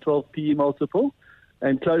 PE multiple,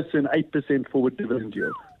 and close to an 8% forward dividend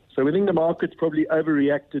yield. So we think the market's probably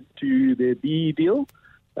overreacted to their BE deal,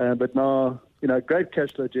 but now, great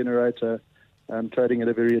cash flow generator, trading at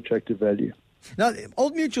a very attractive value. Now,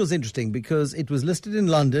 Old Mutual is interesting because it was listed in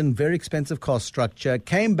London, very expensive cost structure,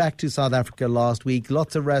 came back to South Africa last week,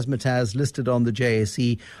 lots of razzmatazz listed on the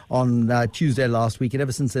JSE on Tuesday last week, and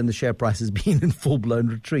ever since then the share price has been in full-blown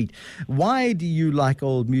retreat. Why do you like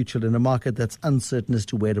Old Mutual in a market that's uncertain as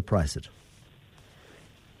to where to price it?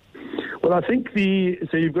 Well, I think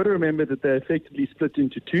so you've got to remember that they're effectively split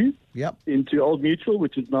into two. Yep. Into Old Mutual,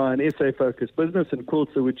 which is now an SA-focused business, and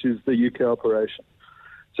Quilter, which is the UK operation.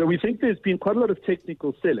 So we think there's been quite a lot of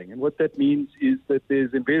technical selling, and what that means is that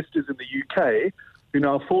there's investors in the UK who are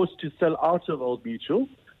now forced to sell out of Old Mutual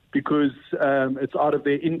because it's out of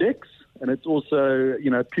their index, and it's also,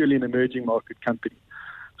 purely an emerging market company.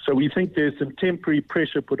 So we think there's some temporary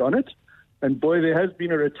pressure put on it, and boy, there has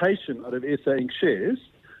been a rotation out of SA Inc. shares,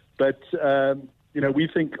 but we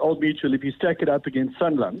think Old Mutual, if you stack it up against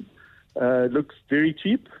Sanlam, looks very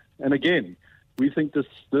cheap, and again, we think this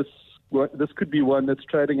could be one that's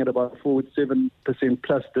trading at about forward 7%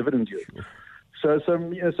 plus dividend yield. Sure. So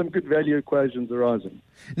some good value equations arising.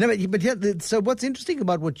 No, but yeah, so what's interesting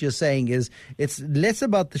about what you're saying is it's less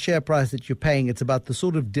about the share price that you're paying, it's about the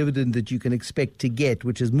sort of dividend that you can expect to get,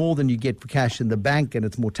 which is more than you get for cash in the bank, and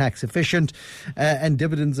it's more tax efficient. And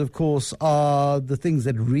dividends, of course, are the things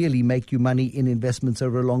that really make you money in investments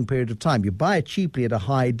over a long period of time. You buy it cheaply at a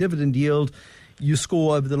high dividend yield, you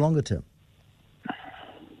score over the longer term.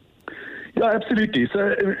 Yeah, absolutely.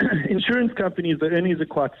 So insurance companies, the earnings are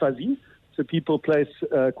quite fuzzy. So people place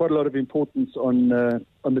quite a lot of importance on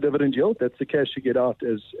the dividend yield. That's the cash you get out,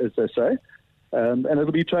 as they say. And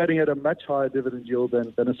it'll be trading at a much higher dividend yield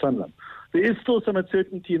than a Sanlam. There is still some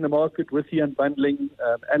uncertainty in the market with the unbundling.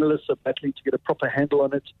 Analysts are battling to get a proper handle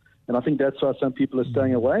on it. And I think that's why some people are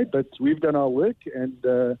staying away. But we've done our work,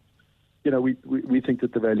 and we think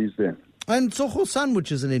that the value's there. And Soho Sun,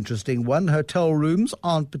 which is an interesting one. Hotel rooms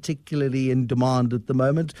aren't particularly in demand at the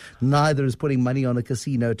moment. Neither is putting money on a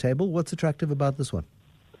casino table. What's attractive about this one?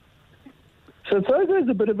 So Soho is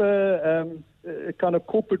a bit of a kind of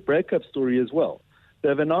corporate breakup story as well.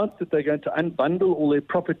 They've announced that they're going to unbundle all their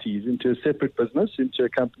properties into a separate business, into a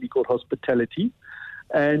company called Hospitality.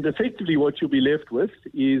 And effectively what you'll be left with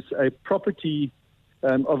is a property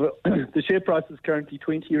the share price is currently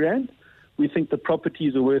 20 Rand. We think the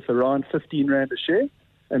properties are worth around 15 Rand a share,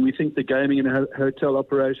 and we think the gaming and hotel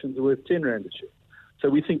operations are worth 10 Rand a share. So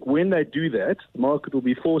we think when they do that, the market will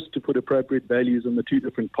be forced to put appropriate values on the two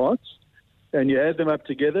different parts, and you add them up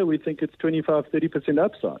together, we think it's 25-30%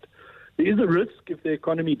 upside. There is a risk if the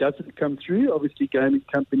economy doesn't come through. Obviously, gaming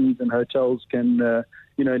companies and hotels can,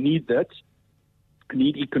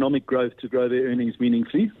 need economic growth to grow their earnings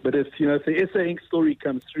meaningfully. But if the SA Inc. story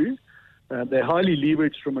comes through, they're highly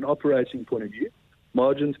leveraged from an operating point of view.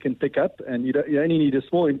 Margins can pick up, and you only need a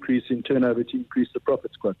small increase in turnover to increase the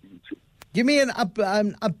profits quite meaningfully. Give me an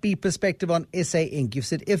upbeat perspective on SA Inc. You've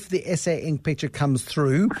said if the SA Inc. picture comes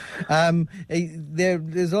through,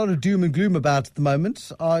 there's a lot of doom and gloom about it at the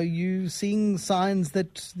moment. Are you seeing signs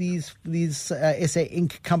that these SA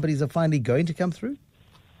Inc. companies are finally going to come through?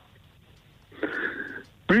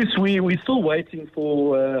 Bruce, we're still waiting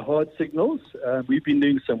for hard signals. We've been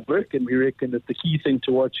doing some work, and we reckon that the key thing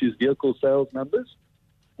to watch is vehicle sales numbers.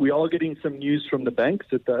 We are getting some news from the banks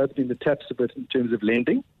that they're opening the taps a bit in terms of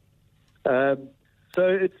lending. So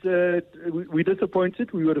we're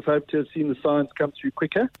disappointed. We would have hoped to have seen the signs come through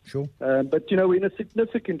quicker. Sure. But, we're in a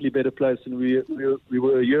significantly better place than we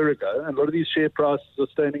were a year ago, and a lot of these share prices are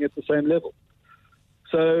standing at the same level.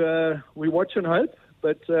 So we watch and hope.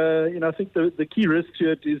 But, I think the key risk to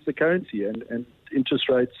it is the currency and interest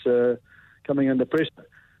rates coming under pressure.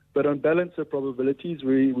 But on balance of probabilities,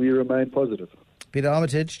 we remain positive. Peter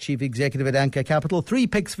Armitage, Chief Executive at Anchor Capital. 3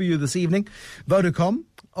 picks for you this evening. Vodacom,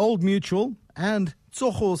 Old Mutual, and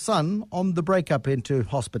Tsogo Sun on the breakup into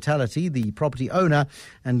hospitality, the property owner,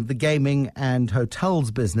 and the gaming and hotels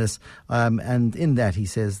business. And in that, he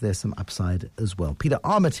says there's some upside as well. Peter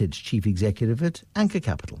Armitage, Chief Executive at Anchor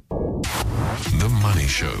Capital. The Money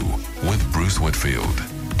Show with Bruce Whitfield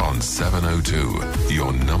on 702,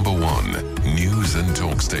 your number 1 news and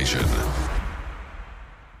talk station.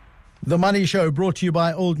 The Money Show brought to you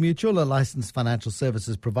by Old Mutual, a licensed financial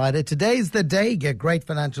services provider. Today's the day. Get great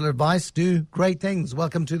financial advice. Do great things.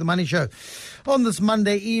 Welcome to The Money Show. On this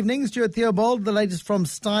Monday evening, Stuart Theobald, the latest from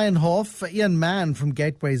Steinhoff, Ian Mann from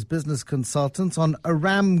Gateway's Business Consultants on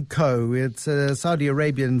Aramco. It's a Saudi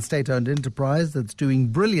Arabian state-owned enterprise that's doing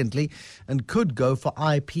brilliantly and could go for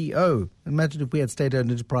IPO. Imagine if we had state-owned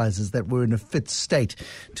enterprises that were in a fit state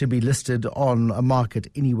to be listed on a market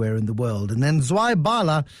anywhere in the world. And then Zwei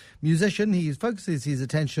Bala, musician, he focuses his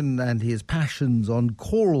attention and his passions on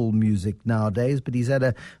choral music nowadays, but he's had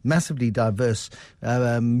a massively diverse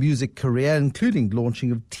music career, including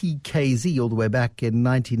launching of TKZ all the way back in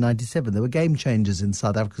 1997. There were game changers in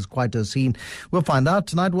South Africa's Kwaito scene. We'll find out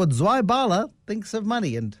tonight what Zwei Bala thinks of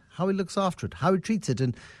money and how he looks after it, how he treats it,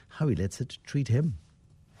 and how he lets it treat him.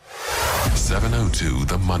 702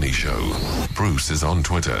 The Money Show. Bruce is on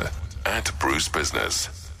Twitter at Bruce Business.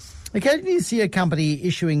 Occasionally you see a company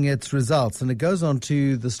issuing its results and it goes on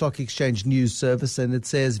to the Stock Exchange News Service and it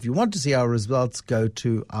says, if you want to see our results, go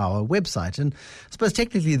to our website. And I suppose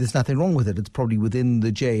technically there's nothing wrong with it. It's probably within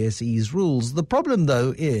the JSE's rules. The problem,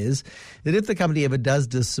 though, is that if the company ever does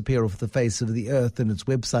disappear off the face of the earth and its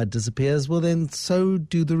website disappears, well, then so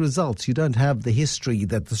do the results. You don't have the history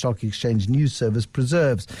that the Stock Exchange News Service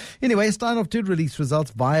preserves. Anyway, Steinhoff did release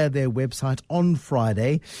results via their website on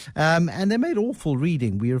Friday, and they made awful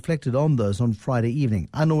reading. We reflect on those on Friday evening.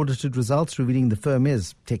 Unaudited results revealing the firm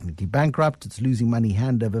is technically bankrupt. It's losing money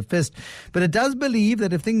hand over fist. But it does believe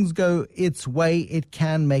that if things go its way, it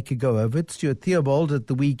can make a go of it. Stuart Theobald at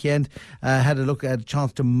the weekend had a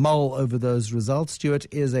chance to mull over those results. Stuart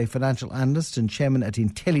is a financial analyst and chairman at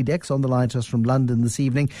Intellidex on the line to us from London this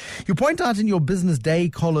evening. You point out in your Business Day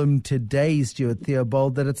column today, Stuart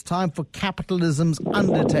Theobald, that it's time for capitalism's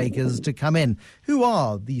undertakers to come in. Who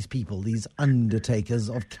are these people, these undertakers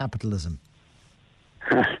of capitalism?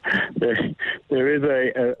 There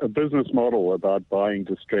is a business model about buying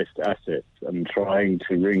distressed assets and trying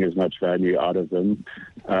to wring as much value out of them,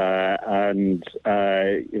 they're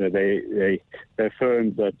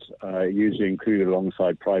firms that usually include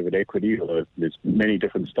alongside private equity, although there's many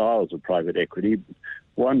different styles of private equity.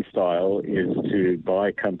 One style is to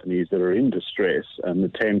buy companies that are in distress and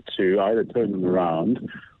attempt to either turn them around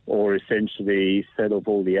or essentially sell off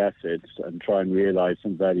all the assets and try and realize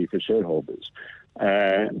some value for shareholders.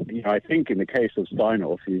 I think in the case of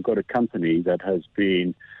Steinhoff, you've got a company that has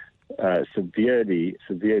been severely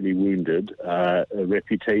wounded, a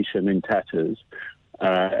reputation in tatters,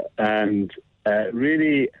 and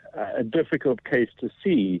really a difficult case to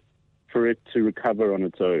see for it to recover on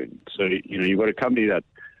its own. So, you've got a company that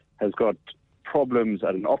has got problems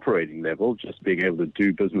at an operating level, just being able to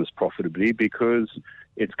do business profitably because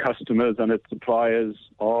its customers and its suppliers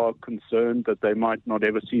are concerned that they might not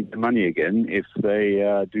ever see the money again if they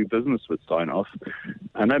do business with Steinhoff.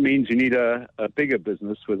 And that means you need a bigger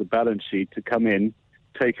business with a balance sheet to come in,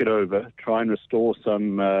 take it over, try and restore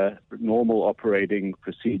some normal operating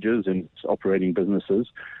procedures in its operating businesses,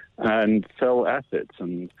 and sell assets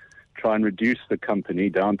and try and reduce the company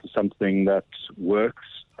down to something that works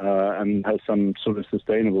and has some sort of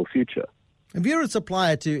sustainable future. If you're a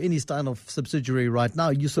supplier to any Steinhoff subsidiary right now,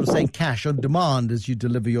 you're sort of saying cash on demand as you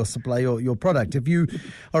deliver your supply, your product. If you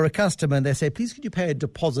are a customer and they say, please could you pay a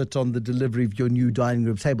deposit on the delivery of your new dining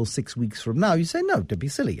room table 6 weeks from now, you say, no, don't be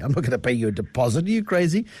silly. I'm not going to pay you a deposit. Are you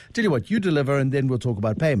crazy? Tell you what, you deliver and then we'll talk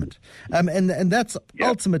about payment. And that's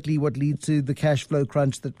ultimately what leads to the cash flow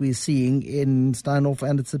crunch that we're seeing in Steinhoff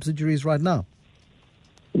and its subsidiaries right now.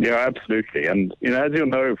 Yeah, absolutely. And, as you'll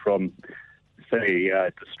know from say,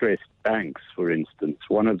 distressed banks, for instance,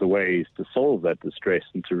 one of the ways to solve that distress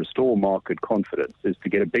and to restore market confidence is to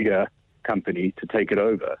get a bigger company to take it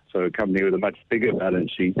over. So a company with a much bigger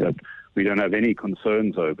balance sheet that we don't have any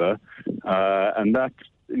concerns over, and that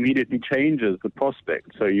immediately changes the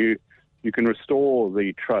prospect. So you can restore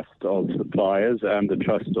the trust of suppliers and the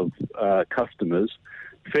trust of customers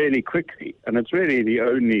fairly quickly, and it's really the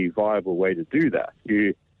only viable way to do that.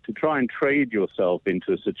 To try and trade yourself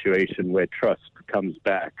into a situation where trust comes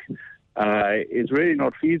back is really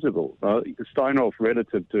not feasible. Steinhoff,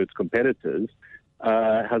 relative to its competitors,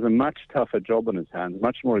 has a much tougher job on its hands,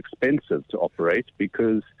 much more expensive to operate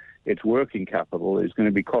because its working capital is going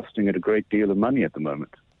to be costing it a great deal of money at the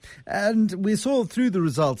moment. And we saw through the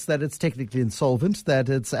results that it's technically insolvent, that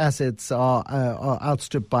its assets are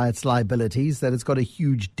outstripped by its liabilities, that it's got a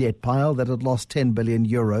huge debt pile, that it lost 10 billion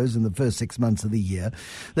euros in the first 6 months of the year,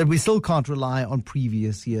 that we still can't rely on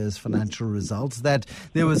previous year's financial results, that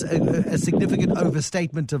there was a significant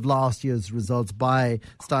overstatement of last year's results by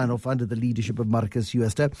Steinhoff under the leadership of Marcus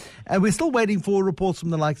Huester. And we're still waiting for reports from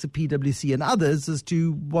the likes of PwC and others as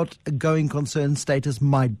to what a going concern status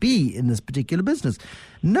might be in this particular business.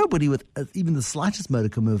 Nobody with even the slightest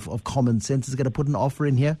modicum of common sense is going to put an offer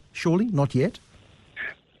in here, surely? Not yet?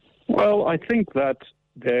 Well, I think that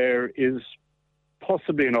there is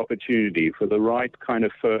possibly an opportunity for the right kind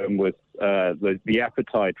of firm with the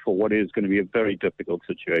appetite for what is going to be a very difficult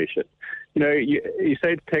situation. You know, you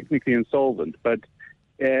say it's technically insolvent, but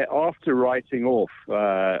after writing off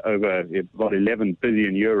over about 11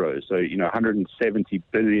 billion euros, so, 170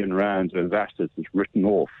 billion rands of assets is written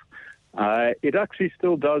off, it actually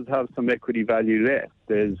still does have some equity value left.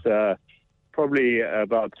 There's probably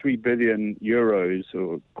about 3 billion euros,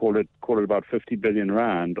 or call it about 50 billion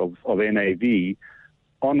rand of NAV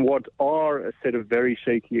on what are a set of very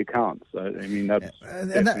shaky accounts. I mean, that's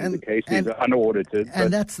definitely the case. These are unaudited,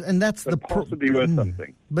 that's possibly worth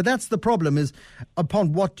something. But that's the problem: is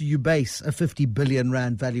upon what do you base a 50 billion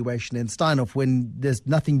rand valuation in Steinhoff when there's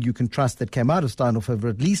nothing you can trust that came out of Steinhoff over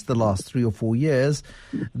at least the last 3 or 4 years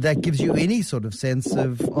that gives you any sort of sense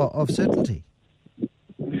of certainty?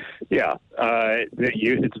 Yeah,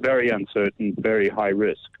 it's very uncertain, very high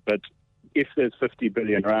risk, but if there's 50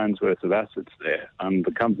 billion rands worth of assets there, and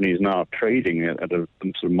the company is now trading at a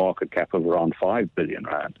sort of market cap of around 5 billion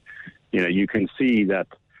rand, you can see that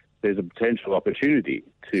there's a potential opportunity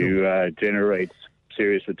to generate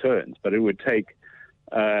serious returns. But it would take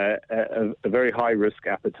a very high risk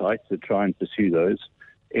appetite to try and pursue those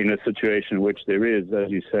in a situation in which there is, as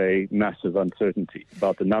you say, massive uncertainty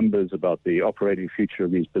about the numbers, about the operating future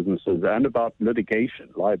of these businesses, and about litigation,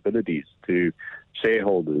 liabilities to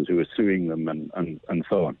shareholders who are suing them and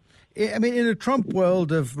so on. I mean, in a Trump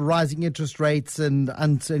world of rising interest rates and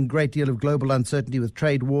a great deal of global uncertainty with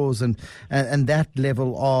trade wars and that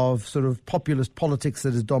level of sort of populist politics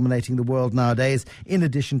that is dominating the world nowadays, in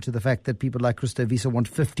addition to the fact that people like Christo Wiese want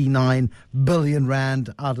 59 billion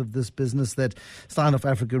rand out of this business, that Steinhoff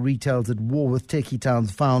Africa Retail's at war with Techie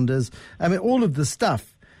Town's founders. I mean, all of this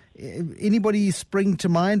stuff. Anybody spring to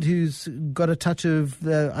mind who's got a touch of,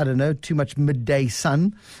 too much midday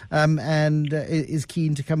sun and is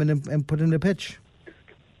keen to come in and put in a pitch?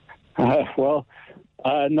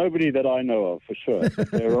 Nobody that I know of, for sure.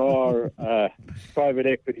 There are private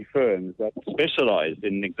equity firms that specialize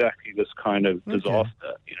in exactly this kind of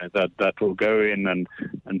disaster, that will go in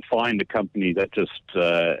and find a company that just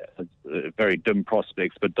has very dim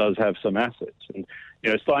prospects but does have some assets. And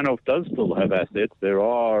Steinhoff does still have assets. There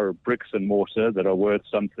are bricks and mortar that are worth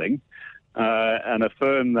something, and a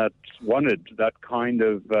firm that wanted that kind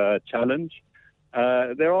of challenge.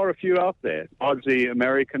 There are a few out there, largely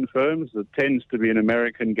American firms. It tends to be an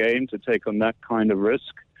American game to take on that kind of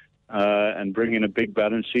risk and bring in a big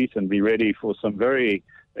balance sheet and be ready for some very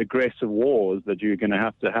aggressive wars that you're going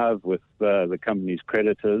to have with the company's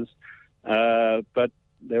creditors. But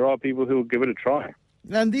there are people who will give it a try.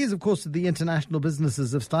 And these, of course, are the international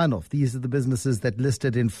businesses of Steinhoff. These are the businesses that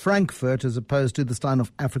listed in Frankfurt as opposed to the Steinhoff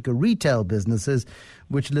Africa Retail businesses,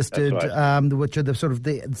 which listed, which are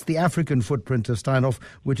it's the African footprint of Steinhoff,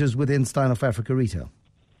 which is within Steinhoff Africa Retail.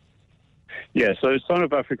 Yeah, so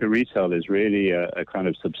Steinhoff Africa Retail is really a kind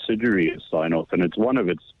of subsidiary of Steinhoff, and it's one of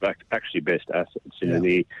its actually best assets.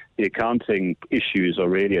 The accounting issues are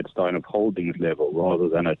really at Steinhoff Holdings level rather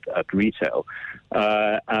than at retail.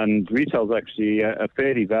 And retail is actually a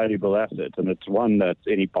fairly valuable asset, and it's one that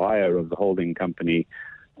any buyer of the holding company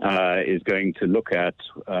is going to look at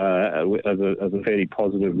as a fairly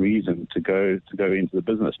positive reason to go into the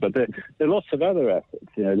business. But there are lots of other assets.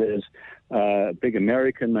 There's a big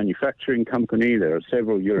American manufacturing company. There are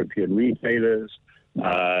several European retailers.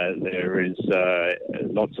 There is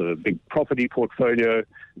lots of a big property portfolio.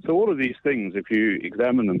 So all of these things, if you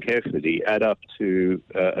examine them carefully, add up to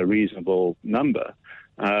a reasonable number.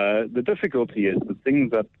 The difficulty is the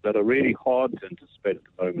things that are really hard to anticipate at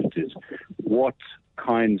the moment is what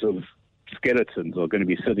kinds of skeletons are going to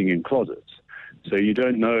be sitting in closets. So you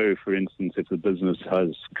don't know, for instance, if the business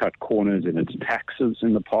has cut corners in its taxes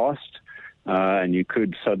in the past, and you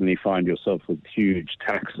could suddenly find yourself with huge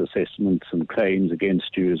tax assessments and claims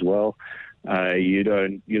against you as well. You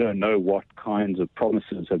don't know what kinds of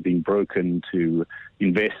promises have been broken to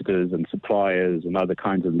investors and suppliers and other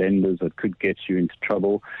kinds of lenders that could get you into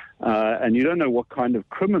trouble, and you don't know what kind of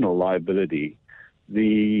criminal liability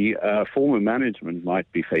the former management might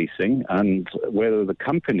be facing, and whether the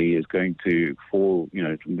company is going to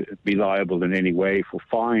be liable in any way for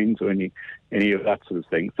fines or any of that sort of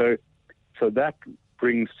thing. So that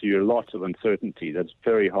brings to you a lot of uncertainty that's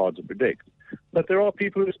very hard to predict. But there are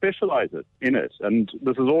people who specialize in it, and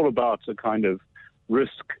this is all about a kind of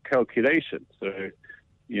risk calculation. So,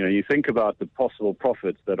 you think about the possible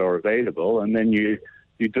profits that are available, and then you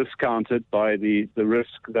discount it by the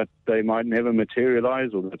risk that they might never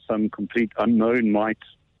materialize, or that some complete unknown might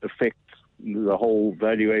affect the whole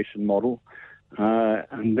valuation model,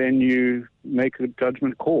 and then you make a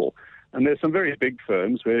judgment call. And there's some very big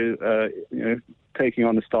firms where taking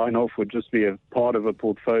on a Steinhoff would just be a part of a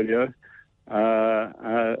portfolio,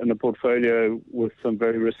 and a portfolio with some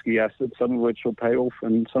very risky assets, some of which will pay off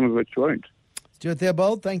and some of which won't. Stuart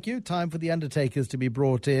Theobald, thank you. Time for the undertakers to be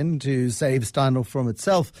brought in to save Steinhoff from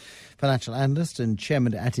itself. Financial analyst and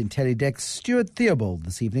chairman at IntelliDex, Stuart Theobald,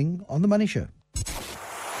 this evening on The Money Show.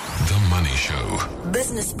 The Money Show.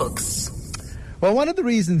 Business Books. Well, one of the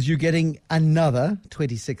reasons you're getting another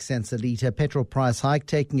 26 cents a litre petrol price hike,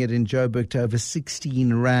 taking it in Joburg to over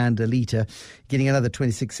 16 Rand a litre, getting another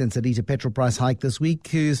 26 cents a litre petrol price hike this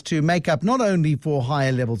week is to make up not only for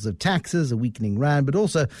higher levels of taxes, a weakening Rand, but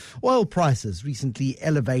also oil prices recently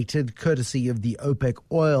elevated courtesy of the OPEC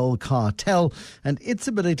oil cartel and its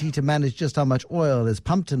ability to manage just how much oil is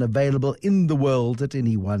pumped and available in the world at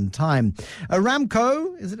any one time.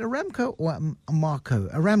 Aramco, is it Aramco or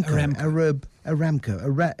Amarco? Aramco,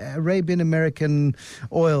 Arabian American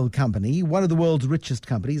oil company, one of the world's richest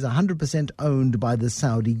companies, 100% owned by the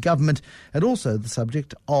Saudi government, and also the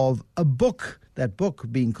subject of a book. That book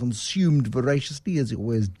being consumed voraciously, as it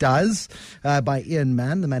always does, by Ian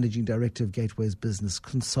Mann, the managing director of Gateway's Business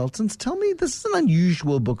Consultants. Tell me, this is an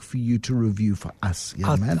unusual book for you to review for us,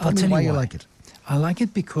 Ian Mann. Tell me why you like it. I like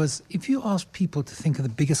it because if you ask people to think of the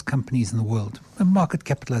biggest companies in the world, market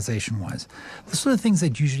capitalization-wise, the sort of things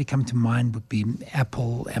that usually come to mind would be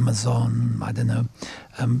Apple, Amazon, I don't know.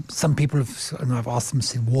 Some people I've asked them,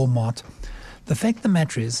 said Walmart. The fact of the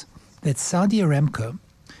matter is that Saudi Aramco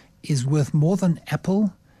is worth more than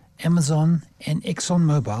Apple, Amazon, and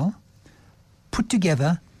ExxonMobil put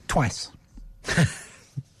together twice.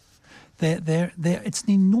 It's an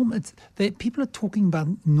enormous. People are talking about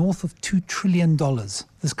north of $2 trillion.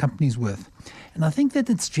 This company's worth, and I think that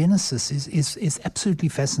its genesis is absolutely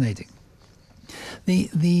fascinating.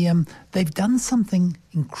 They've done something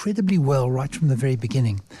incredibly well right from the very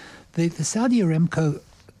beginning. The Saudi Aramco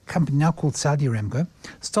company, now called Saudi Aramco,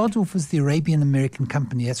 started off as the Arabian American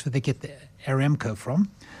company. That's where they get the Aramco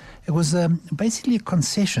from. It was basically a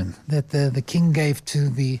concession that the king gave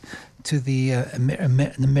to an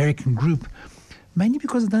American group, mainly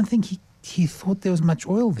because I don't think he thought there was much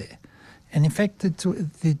oil there. And in fact, there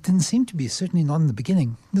didn't seem to be, certainly not in the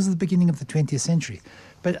beginning. This is the beginning of the 20th century.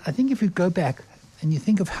 But I think if you go back and you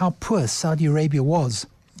think of how poor Saudi Arabia was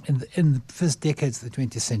in the first decades of the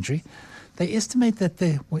 20th century, they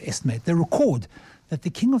record that the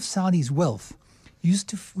king of Saudi's wealth used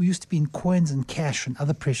to be in coins and cash and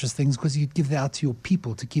other precious things because you'd give that out to your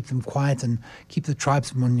people to keep them quiet and keep the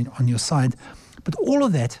tribesmen on your side. But all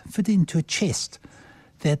of that fit into a chest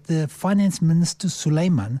that the finance minister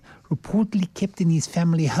Suleiman reportedly kept in his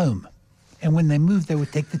family home. And when they moved, they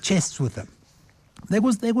would take the chests with them. There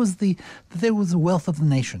was the wealth of the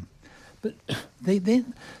nation. But they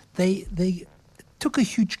took a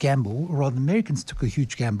huge gamble, or rather the Americans took a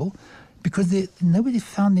huge gamble, because nobody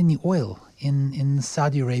found any oil in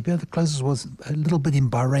Saudi Arabia. The closest was a little bit in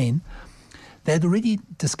Bahrain. They had already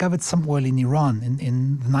discovered some oil in Iran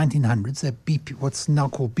in the 1900s. That BP, what's now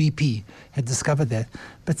called BP, had discovered that.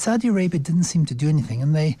 But Saudi Arabia didn't seem to do anything,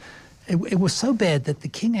 and it was so bad that the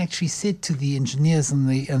king actually said to the engineers and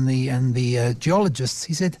the geologists,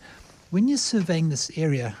 he said, when you're surveying this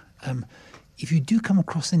area, if you do come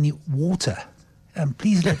across any water,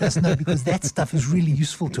 please let us know, because that stuff is really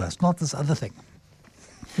useful to us, not this other thing.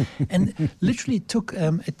 And literally took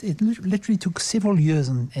it literally took several years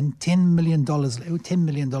and $10 million. $10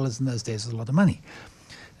 million in those days was a lot of money.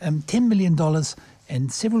 $10 million,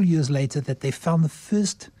 and several years later that they found the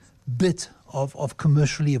first bit of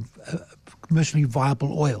commercially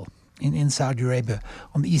viable oil in Saudi Arabia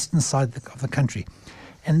on the eastern side of the country.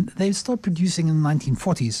 And they started producing in the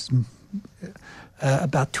 1940s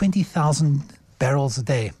about 20,000 barrels a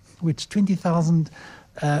day, which 20,000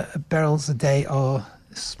 barrels a day are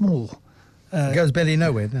small. It goes barely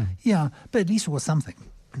nowhere, no? Yeah, but at least it was something.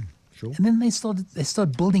 Sure. And then they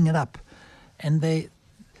started building it up, and it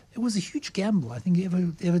was a huge gamble. I think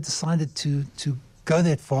ever decided to go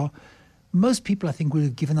that far. Most people, I think, would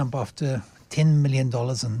have given up after $10 million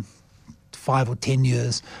and 5 or 10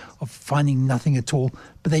 years of finding nothing at all.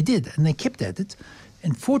 But they did, and they kept at it.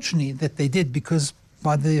 And fortunately that they did, because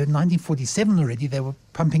by the 1947 already, they were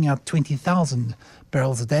pumping out 20,000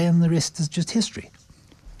 barrels a day, and the rest is just history.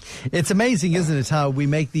 It's amazing, isn't it, how we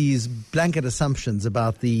make these blanket assumptions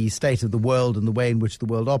about the state of the world and the way in which the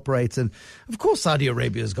world operates. And, of course, Saudi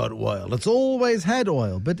Arabia's got oil. It's always had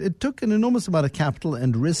oil. But it took an enormous amount of capital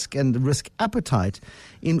and risk appetite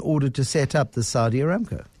in order to set up the Saudi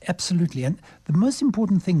Aramco. Absolutely. And the most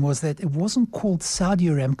important thing was that it wasn't called Saudi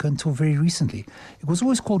Aramco until very recently. It was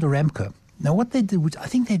always called Aramco. Now, what they did, which I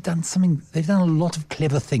think they've done a lot of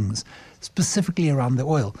clever things, specifically around the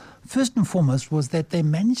oil. First and foremost was that they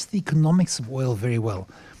managed the economics of oil very well.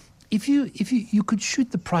 If you could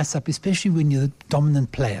shoot the price up, especially when you're the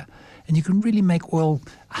dominant player, and you can really make oil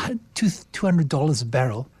 $200 a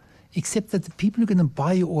barrel, except that the people who are going to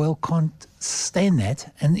buy your oil can't sustain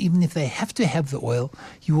that, and even if they have to have the oil,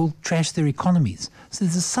 you will trash their economies. So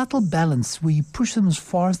there's a subtle balance where you push them as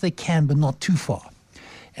far as they can, but not too far.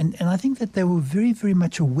 And I think that they were very, very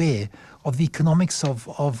much aware of the economics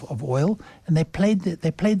of oil, and they played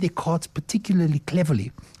their cards particularly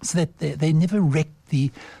cleverly, so that they never wrecked the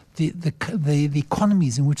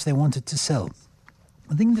economies in which they wanted to sell.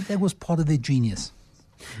 I think that was part of their genius.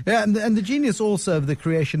 Yeah, and the genius also of the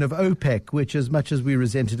creation of OPEC, which, as much as we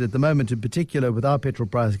resent it at the moment, in particular with our petrol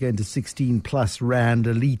price going to 16 plus rand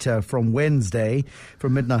a litre from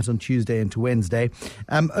midnight on Tuesday into Wednesday,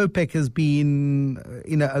 OPEC has been,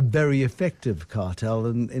 a very effective cartel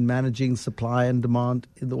in managing supply and demand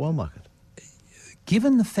in the oil market.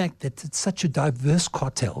 Given the fact that it's such a diverse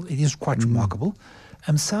cartel, it is quite remarkable.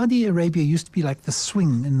 Saudi Arabia used to be like the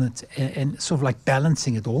swing and sort of like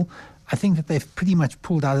balancing it all. I think that they've pretty much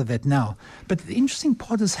pulled out of that now. But the interesting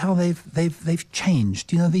part is how they've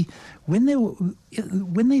changed. When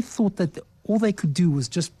they thought that all they could do was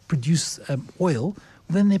just produce oil,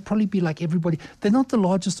 then they'd probably be like everybody. They're not the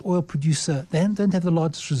largest oil producer. They don't have the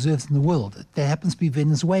largest reserves in the world. There happens to be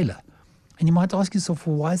Venezuela. And you might ask yourself,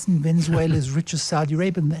 well, why isn't Venezuela as rich as Saudi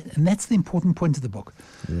Arabia? And that's the important point of the book.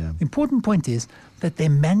 Yeah. The important point is that they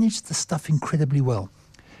managed the stuff incredibly well.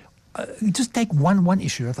 Just take one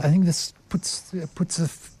issue. I think this puts the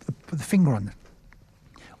finger on it.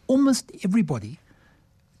 Almost everybody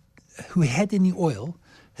who had any oil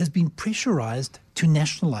has been pressurized to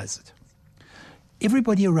nationalize it.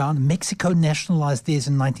 Everybody around Mexico nationalized theirs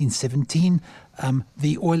in 1917.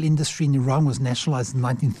 The oil industry in Iran was nationalized in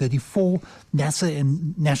 1934.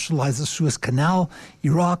 NASA nationalized the Suez Canal.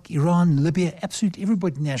 Iraq, Iran, Libya, absolutely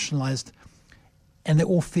everybody nationalized, and they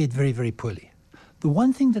all fared very, very poorly. The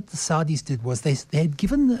one thing that the Saudis did was they had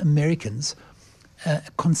given the Americans a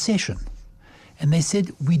concession. And they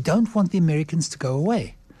said, we don't want the Americans to go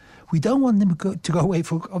away. We don't want them to go away,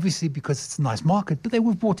 obviously because it's a nice market, but they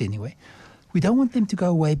were bought anyway. We don't want them to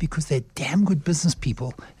go away because they're damn good business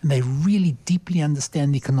people and they really deeply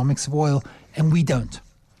understand the economics of oil, and we don't.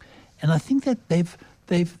 And I think that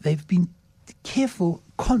they've been careful.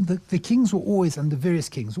 The kings were always under various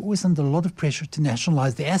kings, were always under a lot of pressure to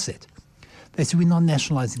nationalize the asset. They said, we're not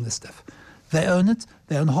nationalizing this stuff. They own it.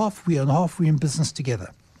 They own half. We own half. We're in business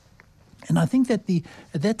together. And I think that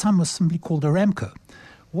at that time was simply called Aramco.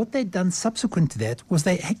 What they'd done subsequent to that was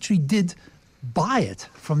they actually did buy it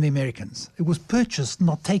from the Americans. It was purchased,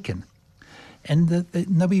 not taken. And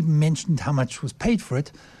nobody mentioned how much was paid for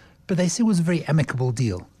it, but they said it was a very amicable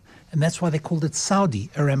deal. And that's why they called it Saudi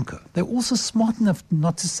Aramco. They're also smart enough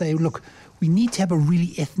not to say, look, we need to have a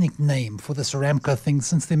really ethnic name for this Aramco thing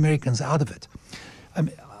since the Americans are out of it.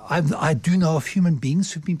 I do know of human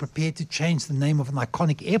beings who've been prepared to change the name of an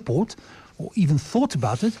iconic airport or even thought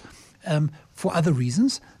about it for other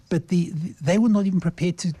reasons, but they were not even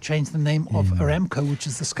prepared to change the name of Aramco, which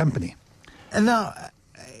is this company. And now,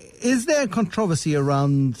 is there controversy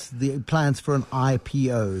around the plans for an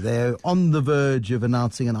IPO? They're on the verge of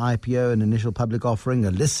announcing an IPO, an initial public offering,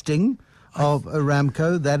 a listing of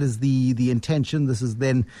Aramco. That is the intention. This is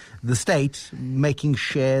then the state making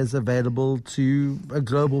shares available to a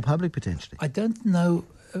global public potentially. I don't know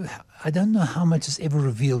how much is ever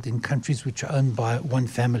revealed in countries which are owned by one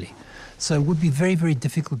family. So it would be very, very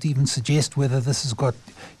difficult to even suggest whether this has got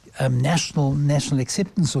national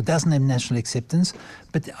acceptance or doesn't have national acceptance.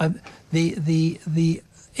 But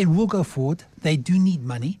it will go forward. They do need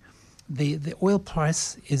money. The oil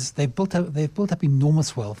price is they've built up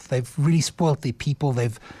enormous wealth. They've really spoilt their people.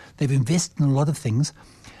 They've invested in a lot of things.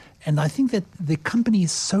 And I think that the company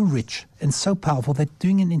is so rich and so powerful that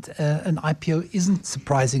doing an IPO isn't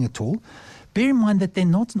surprising at all. Bear in mind that they're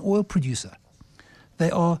not an oil producer.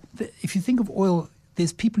 They are. If you think of oil,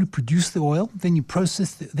 there's people who produce the oil, then you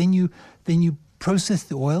process, then you process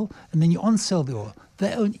the oil, and then you on-sell the oil.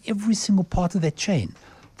 They own every single part of that chain.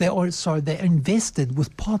 They're invested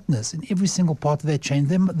with partners in every single part of that chain.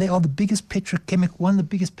 They are one of the biggest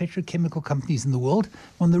petrochemical companies in the world,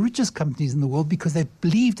 one of the richest companies in the world, because they've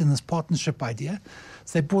believed in this partnership idea.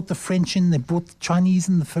 So they brought the French in, they brought the Chinese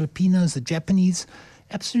in, the Filipinos, the Japanese.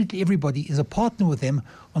 Absolutely everybody is a partner with them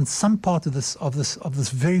on some part of this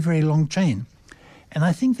very, very long chain. And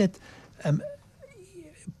I think that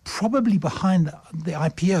probably behind the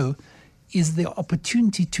IPO is the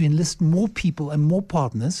opportunity to enlist more people and more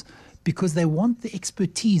partners, because they want the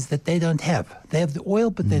expertise that they don't have. They have the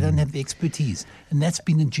oil, but they don't have the expertise. And that's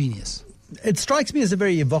been ingenious. It strikes me as a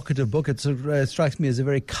very evocative book. It strikes me as a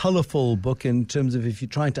very colourful book in terms of if you're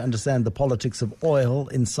trying to understand the politics of oil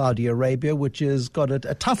in Saudi Arabia, which has got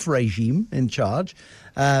a tough regime in charge.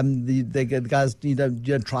 The guys, you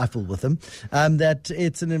don't trifle with them. That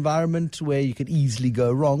it's an environment where you can easily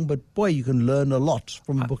go wrong, but boy, you can learn a lot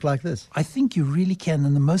from a book like this. I think you really can.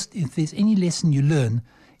 And if there's any lesson you learn,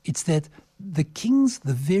 it's that the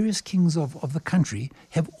various kings of the country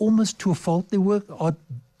have almost to a fault. There were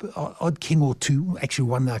odd king or two, actually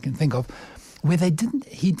one that I can think of, where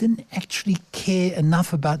he didn't actually care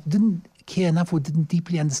enough or didn't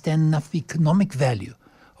deeply understand enough the economic value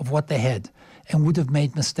of what they had, and would have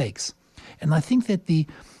made mistakes. And I think that the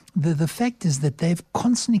fact is that they've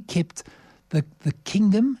constantly kept the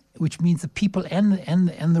kingdom, which means the people and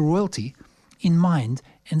the royalty, in mind,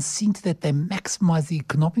 and seen to that they maximize the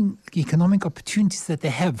economic opportunities that they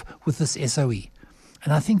have with this SOE.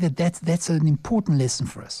 And I think that's an important lesson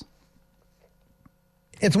for us.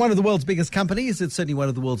 It's one of the world's biggest companies. It's certainly one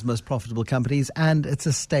of the world's most profitable companies, and it's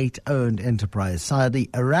a state-owned enterprise. Saudi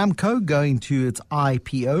Aramco going to its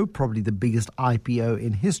IPO, probably the biggest IPO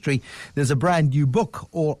in history. There's a brand new book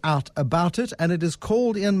all out about it, and it is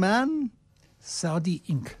called, Ian Mann? Saudi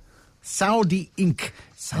Inc. Saudi Inc.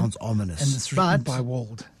 Sounds ominous. And it's written by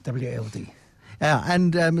Wald, W-A-L-D. Yeah,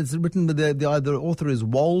 and it's written, the author is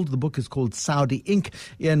Wald. The book is called Saudi Inc.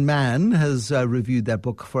 Ian Mann has reviewed that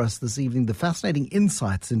book for us this evening. The fascinating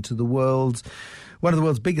insights into one of the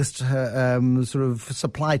world's biggest sort of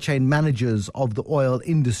supply chain managers of the oil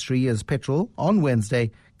industry, as petrol on Wednesday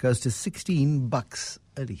goes to $16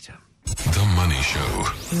 a litre. The Money Show.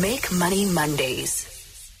 Make Money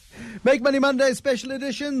Mondays. Make Money Monday special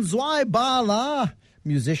edition. Zwaibala,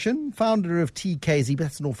 musician, founder of TKZ, but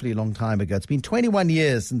that's an awfully long time ago. It's been 21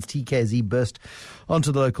 years since TKZ burst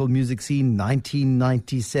onto the local music scene,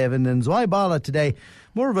 1997. And Zwaibala today,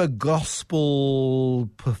 more of a gospel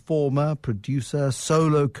performer, producer,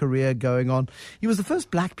 solo career going on. He was the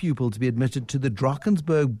first black pupil to be admitted to the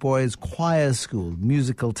Drakensberg Boys Choir School.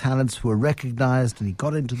 Musical talents were recognized, and he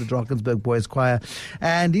got into the Drakensberg Boys Choir.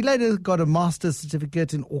 And he later got a master's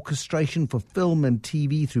certificate in orchestration for film and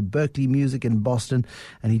TV through Berkeley Music in Boston.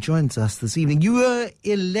 And he joins us this evening. You were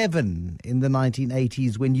 11 in the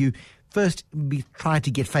 1980s when you first tried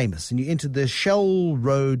to get famous, and you entered the Shell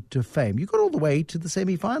Road to Fame. You got all the way to the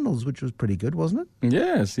semi-finals, which was pretty good, wasn't it?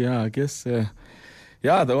 Yes, yeah, I guess, there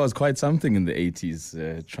was quite something in the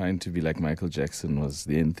 80s. Trying to be like Michael Jackson was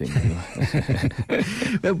the end thing.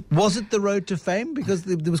 You know? Was it the Road to Fame? Because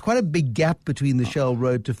there was quite a big gap between the Shell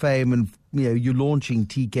Road to Fame and you launching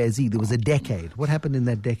TKZ. There was a decade. What happened in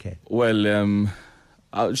that decade? Well,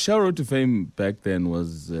 our Shell Road to Fame back then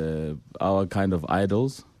was our kind of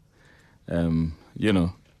idols.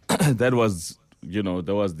 That was,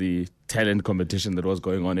 there was the talent competition that was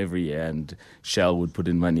going on every year, and Shell would put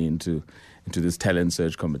in money into this talent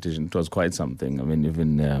search competition. It was quite something. I mean,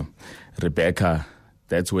 even Rebecca,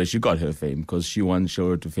 that's where she got her fame, because she won Shell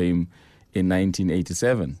Road to Fame in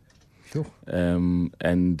 1987. Sure.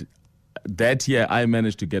 And that year, I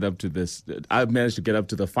managed to get up to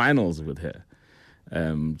the finals with her.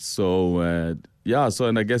 And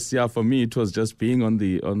I guess, for me, it was just being on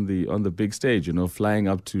the big stage, flying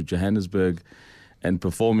up to Johannesburg and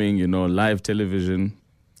performing, live television.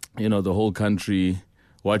 the whole country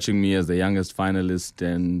watching me as the youngest finalist,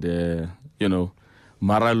 and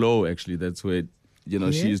Maralo, actually, that's where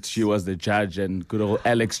she was the judge, and good old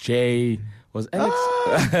Alex J. Was Alex?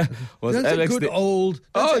 Was Alex good old?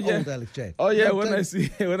 Old Alex J. Oh yeah, when I see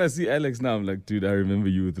Alex now, I'm like, dude, I remember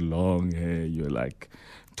you with long hair. You're like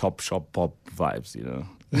top shop pop vibes,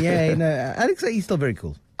 Yeah, Alex, he's still very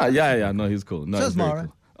cool. No, he's cool. No, So's Mara.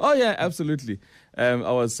 Cool. Oh yeah, absolutely. I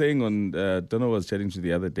was saying on, don't know, I was chatting to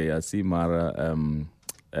the other day. I see Mara,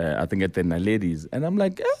 I think at the Naledi's, and I'm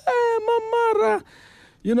like, Mara,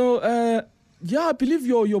 I believe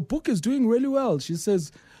your book is doing really well. She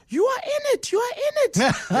says, You are in it.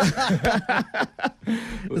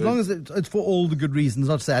 As long as it's for all the good reasons.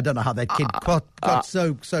 Not to say I don't know how that kid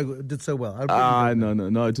did so well.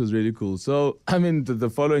 No, it was really cool. So, I mean, the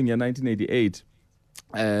following year, 1988,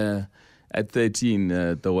 at 13,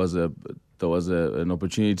 there was an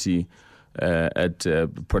opportunity at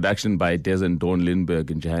production by Des and Dawn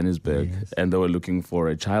Lindbergh in Johannesburg, and they were looking for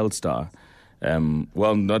a child star.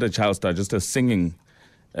 Well, not a child star, just a singing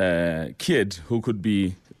kid who could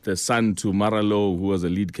be the son to Maralo, who was a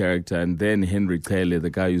lead character, and then Henry Cele, the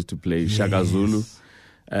guy who used to play Shaka Zulu.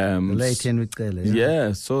 The late Henry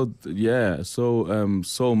Cele. So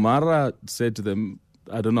Mara said to them,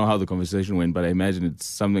 I don't know how the conversation went, but I imagine it's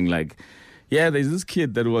something like, there's this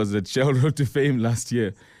kid that was at Shell Road to Fame last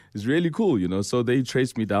year. It's really cool, So they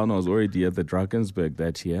traced me down. I was already at the Drakensberg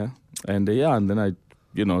that year. And and then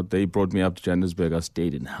they brought me up to Johannesburg. I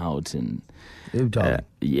stayed in Houghton.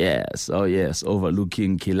 Yes,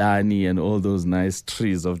 overlooking Kilani and all those nice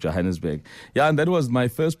trees of Johannesburg. Yeah, and that was my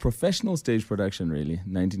first professional stage production, really,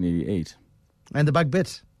 1988. And the bug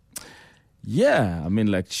bit? Yeah, I mean,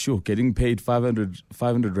 getting paid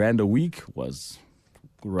 500 Rand a week was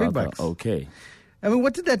rather okay. I mean,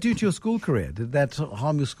 what did that do to your school career? Did that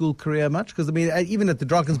harm your school career much? Because, I mean, even at the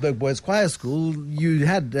Drakensberg Boys Choir School, you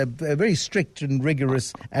had a very strict and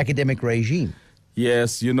rigorous academic regime.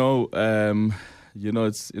 Yes,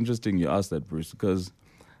 it's interesting you asked that, Bruce, because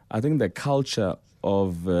I think the culture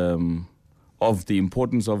of the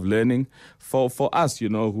importance of learning for us,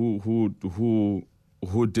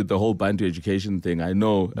 who did the whole Bantu education thing. I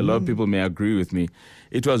know a lot of people may agree with me.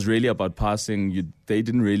 It was really about passing. They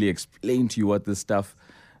didn't really explain to you what this stuff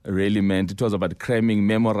really meant. It was about cramming,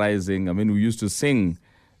 memorizing. I mean, we used to sing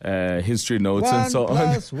history notes and so on.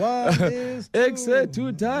 1 + 1 is 2. Except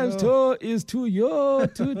 2 times 2 is 2 yo.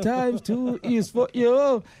 2 times 2 is 4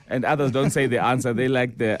 yo. And others don't say the answer. They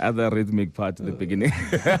like the other rhythmic part at the beginning.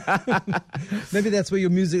 Maybe that's where your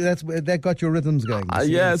music. That got your rhythms going.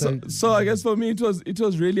 So I guess for me it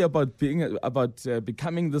was really about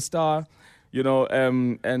becoming the star.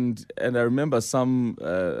 And I remember some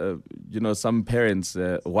parents,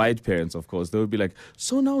 white parents, of course, they would be like,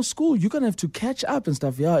 so now school, you're going to have to catch up and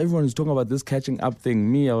stuff. Yeah, everyone is talking about this catching up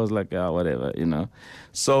thing. Me, I was like, whatever,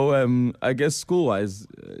 So I guess school-wise,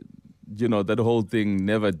 that whole thing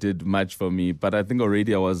never did much for me. But I think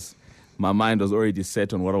already my mind was already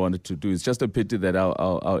set on what I wanted to do. It's just a pity that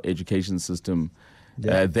our education system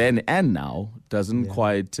then and now doesn't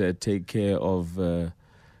quite take care of...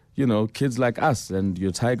 kids like us and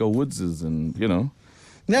your Tiger Woodses and,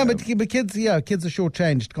 No, but kids are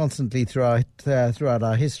shortchanged constantly throughout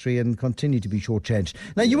our history and continue to be shortchanged.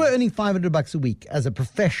 Now, you were earning $500 a week as a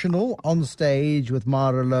professional on stage with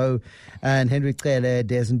Maralo and Henry Cele,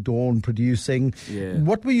 Des and Dawn producing. Yeah.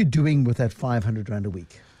 What were you doing with that 500 Rand a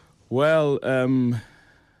week? Well,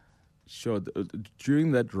 sure.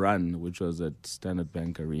 During that run, which was at Standard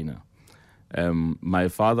Bank Arena, my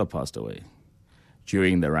father passed away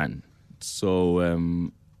during the run.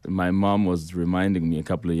 So my mom was reminding me a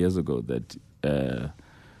couple of years ago that,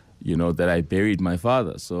 that I buried my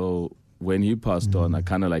father. So when he passed on, I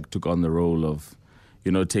kind of took on the role of,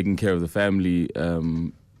 taking care of the family.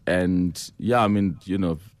 Everyone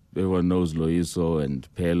knows Loiso and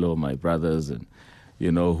Pelo, my brothers, and,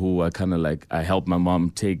 who I kind of I helped my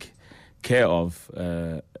mom take care of,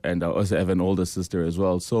 and I also have an older sister as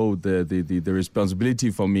well. So the responsibility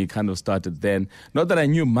for me kind of started then. Not that I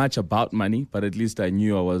knew much about money, but at least I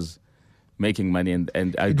knew I was making money, and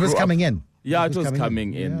it was coming in. Yeah, it was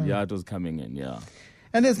coming in. Yeah, it was coming in. Yeah.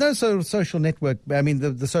 And there's no social network. I mean,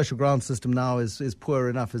 the social grant system now is poor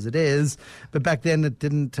enough as it is, but back then it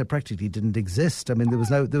practically didn't exist. I mean, there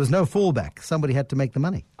was no fallback. Somebody had to make the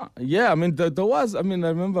money. I mean, there was. I mean, I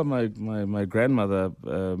remember my grandmother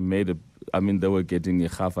they were getting a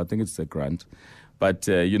half. I think it's a grant, but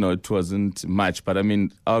it wasn't much. But I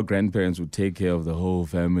mean, our grandparents would take care of the whole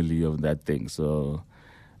family of that thing. So,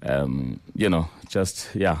 it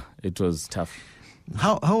was tough.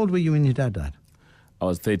 How old were you when your dad died? I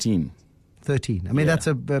was 13. 13. I mean, that's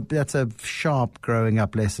a sharp growing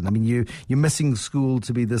up lesson. I mean, you're missing school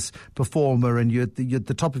to be this performer, and you're at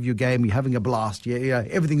the top of your game. You're having a blast.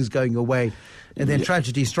 Everything's going your way, and then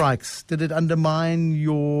tragedy strikes. Did it undermine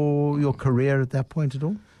your career at that point at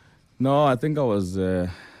all? No, I think I was.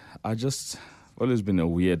 I just always been a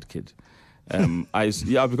weird kid.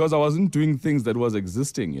 Because I wasn't doing things that was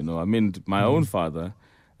existing. I mean, my own father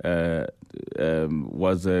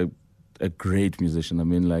was a great musician. I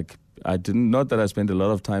mean, like. Not that I spent a lot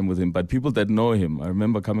of time with him, but people that know him. I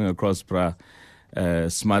remember coming across Smarts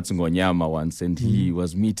Ngonyama once, and he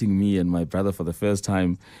was meeting me and my brother for the first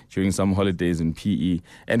time during some holidays in PE.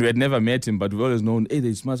 And we had never met him, but we've always known, hey,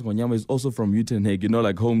 there's Smarts Ngonyama is also from Uitenhage,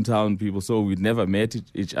 like hometown people, so we'd never met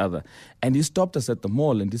each other. And he stopped us at the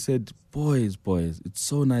mall and he said, boys, it's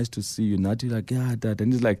so nice to see you. Nati, like, yeah, Dad.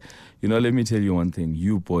 And he's like, let me tell you one thing.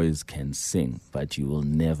 You boys can sing, but you will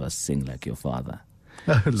never sing like your father.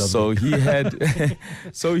 So he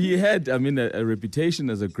had, I mean, a reputation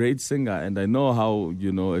as a great singer, and I know how,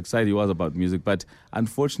 excited he was about music. But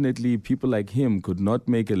unfortunately, people like him could not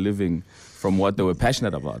make a living from what they were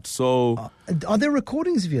passionate about. So, are there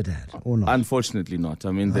recordings of your dad or not? Unfortunately, not.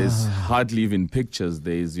 I mean, there's hardly even pictures.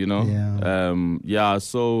 There's,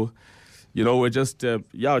 So, we're just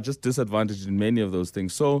disadvantaged in many of those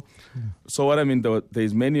things. So what I mean,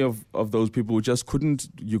 there's many of those people who just couldn't.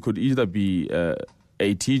 You could either be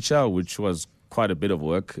a teacher, which was quite a bit of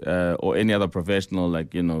work, or any other professional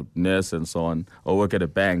like, nurse and so on, or work at a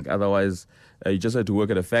bank. Otherwise, you just had to work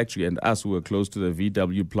at a factory, and us who were close to the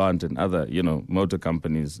VW plant and other, motor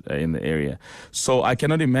companies in the area. So I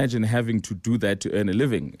cannot imagine having to do that to earn a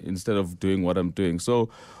living instead of doing what I'm doing. So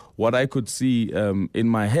what I could see in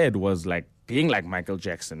my head was like being like Michael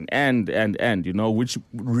Jackson and which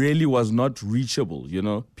really was not reachable.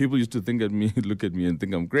 People used to look at me and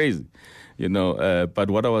think I'm crazy, but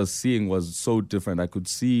what I was seeing was so different. I could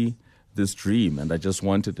see this dream, and I just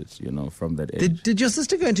wanted it, from that age. Did your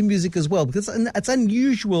sister go into music as well? Because it's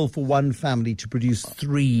unusual for one family to produce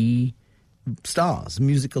 3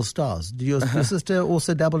 musical stars. Did your sister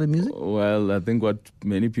also dabble in music? Well, I think what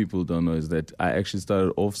many people don't know is that I actually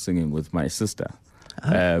started off singing with my sister.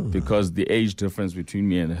 Because the age difference between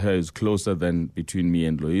me and her is closer than between me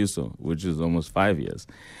and Loyiso, which is almost 5 years.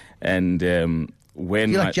 And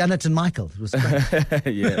when you're like Janet and Michael. It was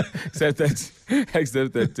yeah, except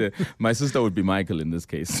that my sister would be Michael in this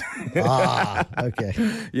case. Okay.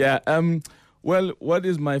 Yeah. Well, what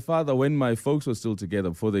is my father, when my folks were still together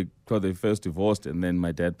before they first divorced, and then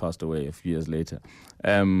my dad passed away a few years later.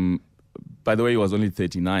 By the way, he was only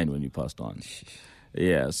 39 when he passed on.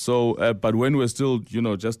 Yeah, so, but when we're still,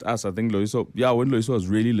 just us, I think when Loyiso was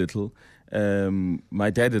really little, my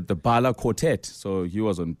dad did the Bala Quartet. So he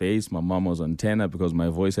was on bass, my mom was on tenor because my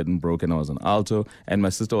voice hadn't broken, I was on alto, and my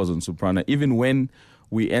sister was on soprano. Even when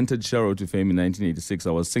we entered Sharo to fame in 1986,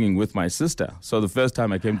 I was singing with my sister. So the first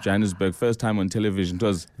time I came to Johannesburg, first time on television, it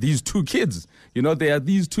was these 2 kids. They are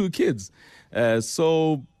these 2 kids.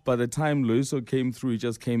 So by the time Loyiso came through, he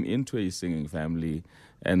just came into a singing family.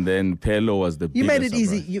 And then Pelo was the biggest. You made it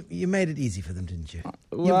easy. You made it easy for them, didn't you?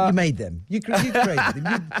 You made them. You created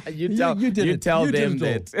them. You tell them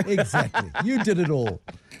that. Exactly. You did it all.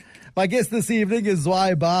 My guest this evening is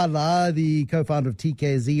Zwei Bala, the co-founder of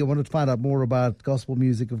TKZ. I wanted to find out more about gospel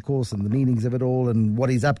music, of course, and the meanings of it all and what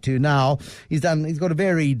he's up to now. He's got a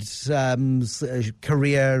varied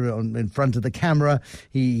career in front of the camera.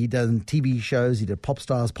 He does TV shows. He did Pop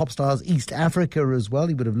Stars East Africa as well.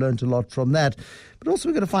 He would have learned a lot from that. But also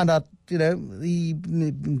we're going to find out, he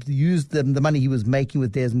used the money he was making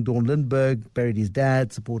with Des and Dawn Lindbergh, buried his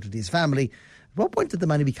dad, supported his family. At what point did the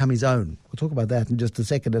money become his own? We'll talk about that in just a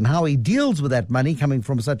second, and how he deals with that money coming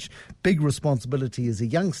from such big responsibility as a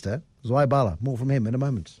youngster. Zwei Bala, more from him in a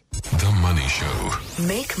moment. The Money Show.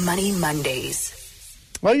 Make Money Mondays.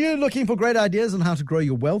 Are you looking for great ideas on how to grow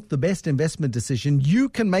your wealth? The best investment decision you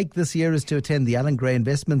can make this year is to attend the Alan Gray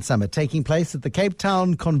Investment Summit, taking place at the Cape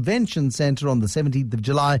Town Convention Centre on the 17th of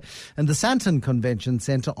July and the Sandton Convention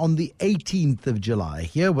Centre on the 18th of July.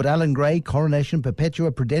 Here, what Alan Gray, Coronation,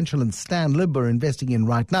 Perpetua, Prudential and Stan Lib are investing in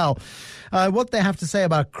right now, what they have to say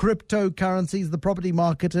about cryptocurrencies, the property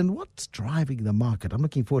market, and what's driving the market. I'm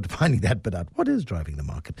looking forward to finding that bit out. What is driving the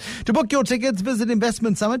market? To book your tickets, visit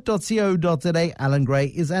investmentsummit.co.za. Alan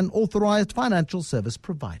Gray is an authorized financial service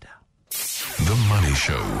provider. The Money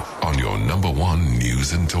Show on your number 1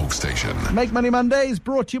 news and talk station. Make Money Mondays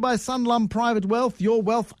brought to you by Sanlam Private Wealth, your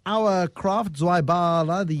wealth, our craft. Zwei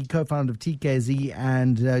Bala, the co-founder of TKZ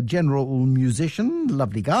and general musician,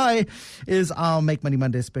 lovely guy, is our Make Money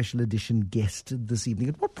Monday special edition guest this evening.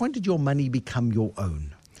 At what point did your money become your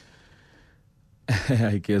own?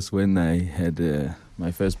 I guess when I had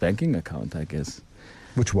my first banking account, I guess.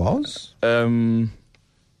 Which was?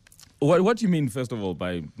 What do you mean, first of all,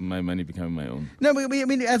 by my money becoming my own? No, I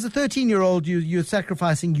mean, as a 13-year-old, you're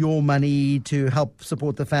sacrificing your money to help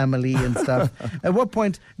support the family and stuff. At what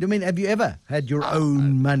point, I mean, have you ever had your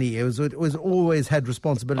own money? It was always had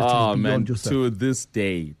responsibilities beyond yourself. To this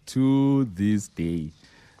day.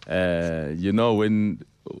 There's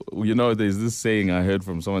this saying I heard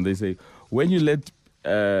from someone. They say, when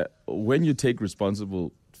you take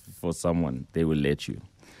responsible for someone, they will let you.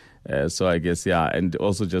 So I guess, and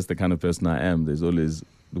also just the kind of person I am. There's always,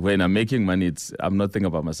 when I'm making money, I'm not thinking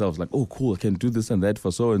about myself. It's like, oh, cool, I can do this and that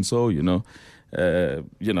for so and so.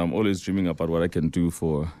 I'm always dreaming about what I can do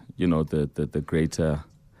for the greater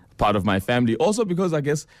part of my family. Also because I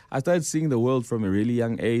guess I started seeing the world from a really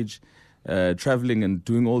young age, traveling and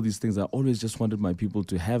doing all these things. I always just wanted my people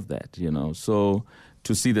to have that. So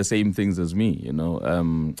to see the same things as me,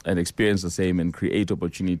 and experience the same and create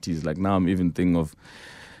opportunities. Like now I'm even thinking of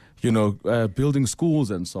building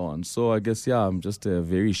schools and so on. So I guess, I'm just a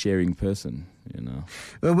very sharing person,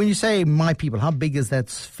 Well, when you say my people, how big is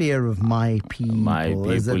that sphere of my people? My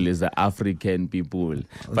people is the African people.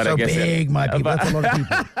 But so I guess big, my people. That's a lot of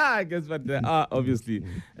people. I guess, but there are obviously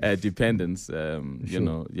dependents.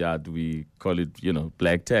 Sure. Do we call it,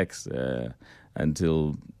 black tax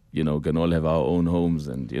until, can all have our own homes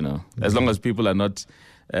and, as long as people are not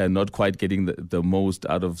quite getting the most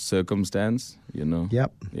out of circumstance,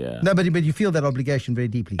 Yep. Yeah. No, but you feel that obligation very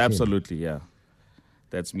deeply. Absolutely, yeah.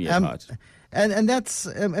 That's me at heart. And that's,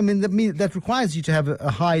 that requires you to have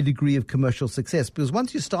a high degree of commercial success, because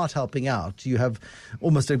once you start helping out, you have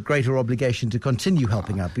almost a greater obligation to continue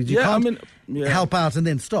helping out, because you can't help out and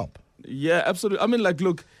then stop. Yeah, absolutely.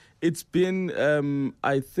 Look, it's been,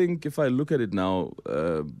 I think if I look at it now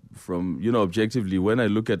from, objectively, when I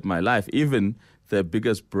look at my life, even the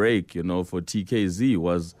biggest break, for TKZ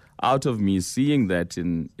was out of me seeing that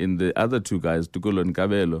in the other two guys, Tukolo and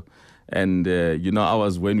Kabelo. And, I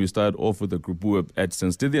was, when we started off with the group, we were at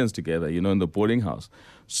St. Stithians together, in the boarding house.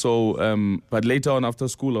 So, but later on after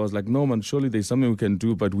school, I was like, no, man, surely there's something we can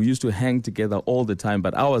do. But we used to hang together all the time.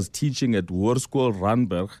 But I was teaching at Hoërskool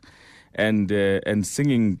Randburg and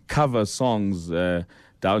singing cover songs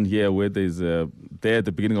down here where there's there at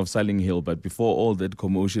the beginning of Selling Hill, but before all that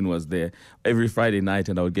commotion was there, every Friday night,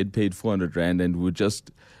 and I would get paid 400 Rand, and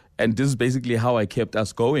and this is basically how I kept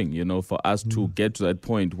us going, for us to get to that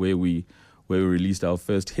point where we released our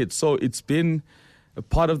first hit. So it's been a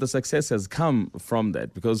part of the success has come from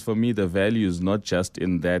that, because for me the value is not just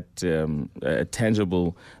in that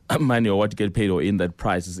tangible money or what you get paid or in that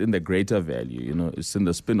price. It's in the greater value, it's in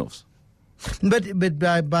the spin-offs.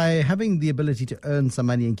 But by having the ability to earn some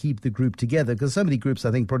money and keep the group together, because so many groups, I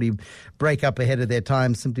think, probably break up ahead of their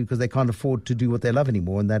time simply because they can't afford to do what they love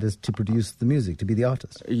anymore, and that is to produce the music, to be the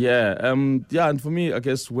artist. Yeah, and for me, I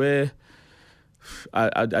guess where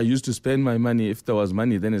I used to spend my money, if there was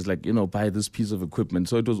money, then it's like, buy this piece of equipment.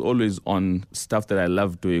 So it was always on stuff that I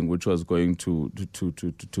loved doing, which was going to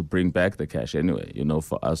bring back the cash anyway,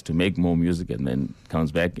 for us to make more music, and then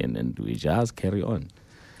comes back in and we just carry on.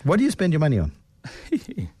 What do you spend your money on?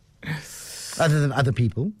 Other than other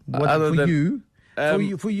people? For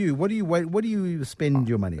you, what do you spend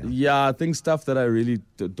your money on? Yeah, I think stuff that I really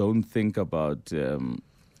don't think about.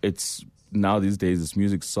 It's now these days it's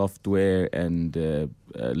music software and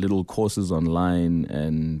little courses online,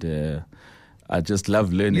 and I just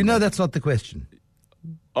love learning. That's not the question.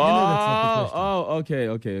 Okay.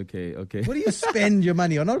 What do you spend your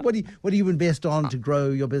money on? Not what do you invest on to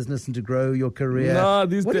grow your business and to grow your career? No,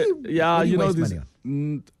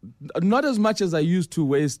 not as much as I used to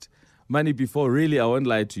waste money before. Really, I won't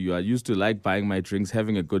lie to you. I used to like buying my drinks,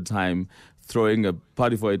 having a good time, throwing a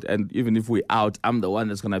party for it, and even if we're out, I'm the one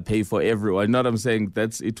that's gonna pay for everyone. You know what I'm saying?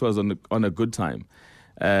 It was on a good time.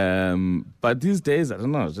 But these days, I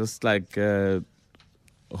don't know, just like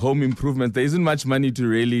home improvement. There isn't much money to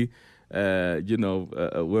really,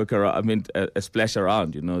 work around. Splash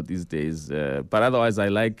around, these days. But otherwise, I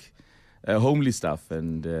like homely stuff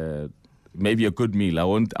and maybe a good meal. I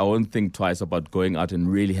won't think twice about going out and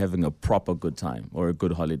really having a proper good time or a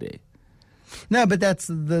good holiday. No, but that's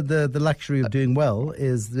the luxury of doing well,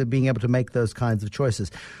 is being able to make those kinds of choices.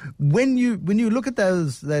 When you look at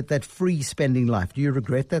that free spending life, do you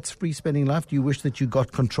regret that free spending life? Do you wish that you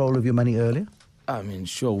got control of your money earlier?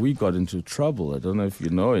 Sure, we got into trouble. I don't know if you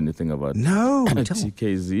know anything about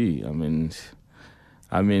TKZ.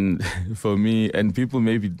 For me, and people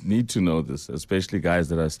maybe need to know this, especially guys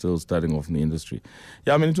that are still starting off in the industry.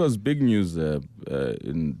 Yeah, it was big news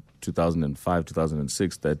in 2005,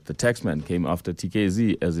 2006 that the taxman came after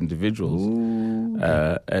TKZ as individuals.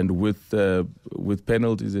 And with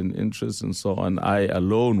penalties and interest and so on, I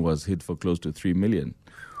alone was hit for close to 3 million.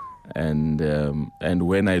 And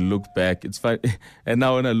when I look back, it's fine. And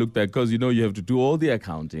now when I look back, because you have to do all the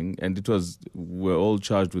accounting, and we're all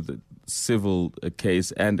charged with a civil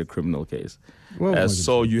case and a criminal case. Well,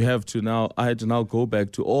 so I had to now go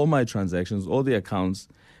back to all my transactions, all the accounts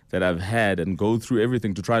that I've had, and go through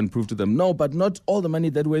everything to try and prove to them, no, but not all the money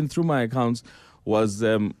that went through my accounts was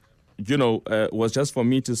was just for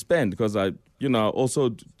me to spend, because I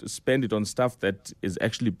also spend it on stuff that is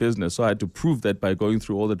actually business. So I had to prove that by going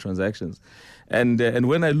through all the transactions. And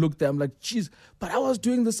when I looked there, I'm like, geez, but I was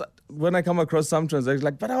doing this. When I come across some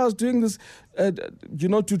transactions, but I was doing this,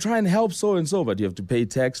 to try and help so and so, but you have to pay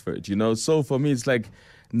tax for it, So for me, it's like,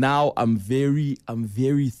 now I'm very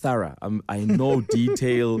thorough. I know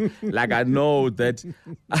detail. I know that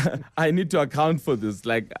I need to account for this.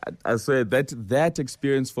 I swear that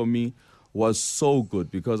experience for me was so good,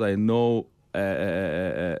 because I know,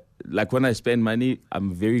 when I spend money,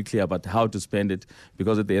 I'm very clear about how to spend it,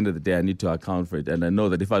 because at the end of the day, I need to account for it. And I know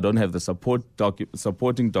that if I don't have the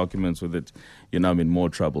supporting documents with it, I'm in more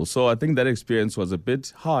trouble. So I think that experience was a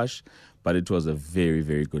bit harsh, but it was a very,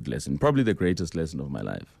 very good lesson. Probably the greatest lesson of my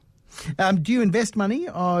life. Do you invest money,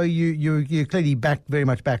 or you're clearly very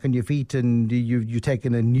much back on your feet, and you've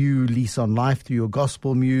taken a new lease on life through your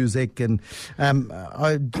gospel music? And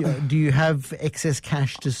do you have excess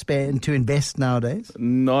cash to spend to invest nowadays?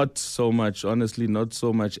 Not so much, honestly. Not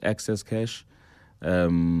so much excess cash.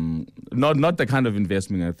 Not the kind of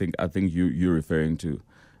investment I think you're referring to.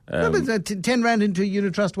 But 10 Rand into a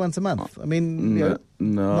unit trust once a month. I mean, no,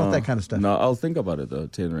 not that kind of stuff. No, I'll think about it though.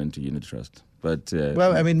 10 Rand to unit trust. But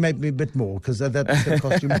maybe a bit more, because that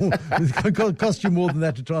cost you more. It cost you more than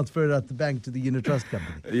that to transfer it out the bank to the unit trust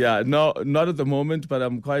company. Yeah, no, not at the moment. But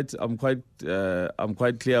I'm quite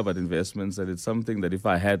clear about investments, that it's something that if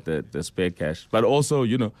I had the spare cash, but also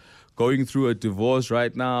going through a divorce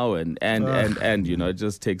right now, and it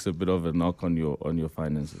just takes a bit of a knock on your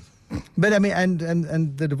finances. But I mean,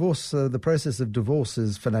 and the divorce, the process of divorce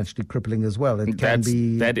is financially crippling as well. It can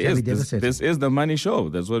be devastating. This is the money show.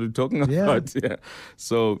 That's what we're talking about. Yeah.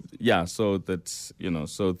 So that's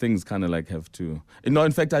so things kind of have to.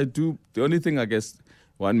 In fact, I do. The only thing, I guess,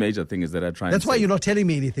 one major thing is that I try. That's why you're not telling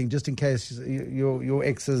me anything, just in case your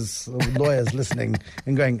ex's lawyer's listening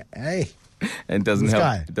and going, hey. And it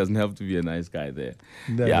doesn't have to be a nice guy there.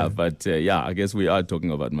 No. But I guess we are talking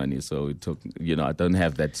about money, so I don't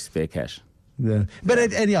have that spare cash. Yeah. But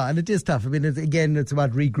it is tough. I mean, it's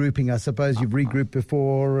about regrouping. I suppose you've regrouped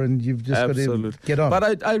before, and you've just got to get on.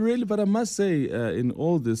 But I must say, in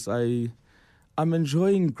all this, I'm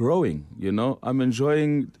enjoying growing. I'm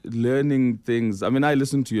enjoying learning things. I mean, I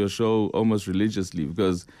listen to your show almost religiously,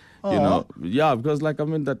 because. Because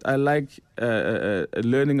that I like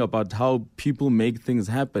learning about how people make things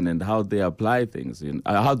happen, and how they apply things,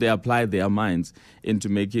 how they apply their minds into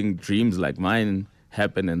making dreams like mine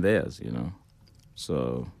happen and theirs,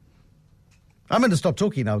 So I'm going to stop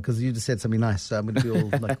talking now, because you just said something nice, so I'm going to feel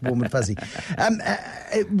warm and fuzzy.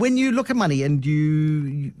 When you look at money, and do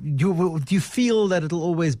you feel that it'll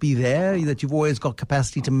always be there, that you've always got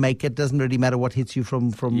capacity to make it? Doesn't really matter what hits you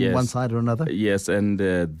from one side or another? Yes, and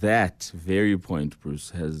that very point,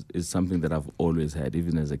 Bruce, is something that I've always had,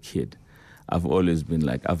 even as a kid. I've always been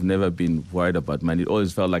I've never been worried about money. It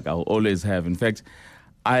always felt like I'll always have. In fact,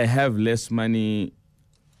 I have less money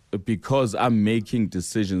because I'm making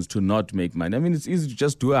decisions to not make money. I mean, it's easy to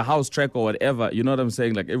just do a house track or whatever, you know what I'm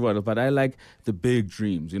saying, like everyone, but I like the big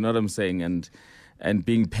dreams, you know what I'm saying, and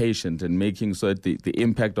being patient and making so that the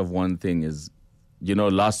impact of one thing is,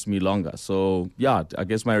 lasts me longer. So, I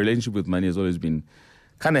guess my relationship with money has always been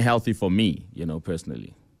kind of healthy for me,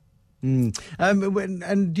 personally. And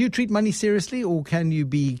do you treat money seriously, or can you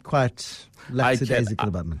be quite lackadaisical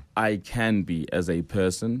about money? I can be as a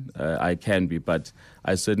person. I can be, but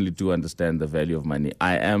I certainly do understand the value of money.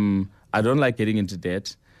 I don't like getting into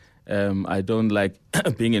debt. I don't like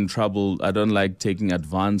being in trouble. I don't like taking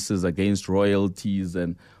advances against royalties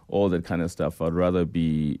and all that kind of stuff. I'd rather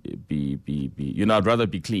be I'd rather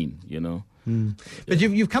be clean, But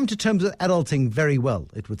you've come to terms with adulting very well,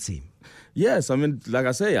 it would seem. Yes, I mean, like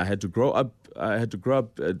I say, I had to grow up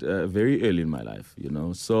very early in my life,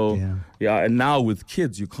 So and now with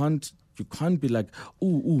kids, you can't be like,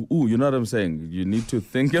 ooh, you know what I'm saying? You need to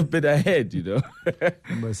think a bit ahead,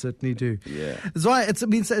 Most certainly do. Yeah. Zai, it's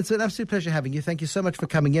an absolute pleasure having you. Thank you so much for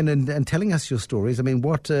coming in and telling us your stories. I mean,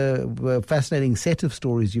 what a fascinating set of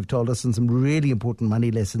stories you've told us, and some really important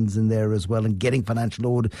money lessons in there as well, and getting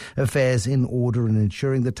financial affairs in order, and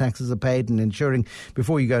ensuring the taxes are paid, and ensuring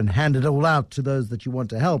before you go and hand it all out to those that you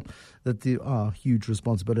want to help, that there are huge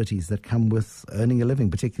responsibilities that come with earning a living,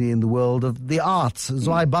 particularly in the world of the arts.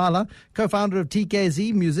 Zwei Bala, co-founder of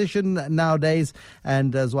TKZ, musician nowadays,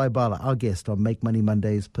 and Zwei Bala, our guest on Make Money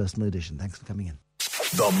Mondays Personal Edition. Thanks for coming in.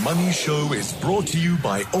 The Money Show is brought to you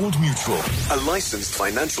by Old Mutual, a licensed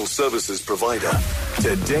financial services provider.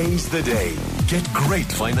 Today's the day. Get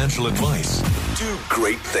great financial advice. Do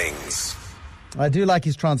great things. I do like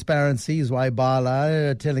his transparency, Zwei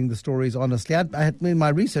Bala, telling the stories honestly. In my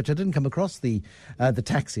research, I didn't come across the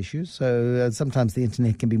tax issues, so sometimes the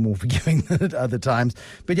internet can be more forgiving than at other times.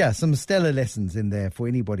 But yeah, some stellar lessons in there for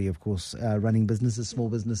anybody, of course, running businesses, small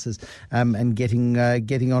businesses, and getting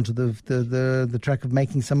onto the track of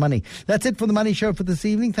making some money. That's it for the Money Show for this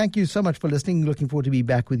evening. Thank you so much for listening. Looking forward to be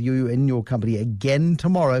back with you in your company again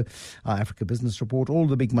tomorrow. Our Africa Business Report, all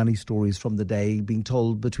the big money stories from the day being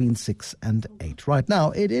told between 6 and 8. Right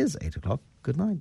now, it is 8 o'clock. Good night.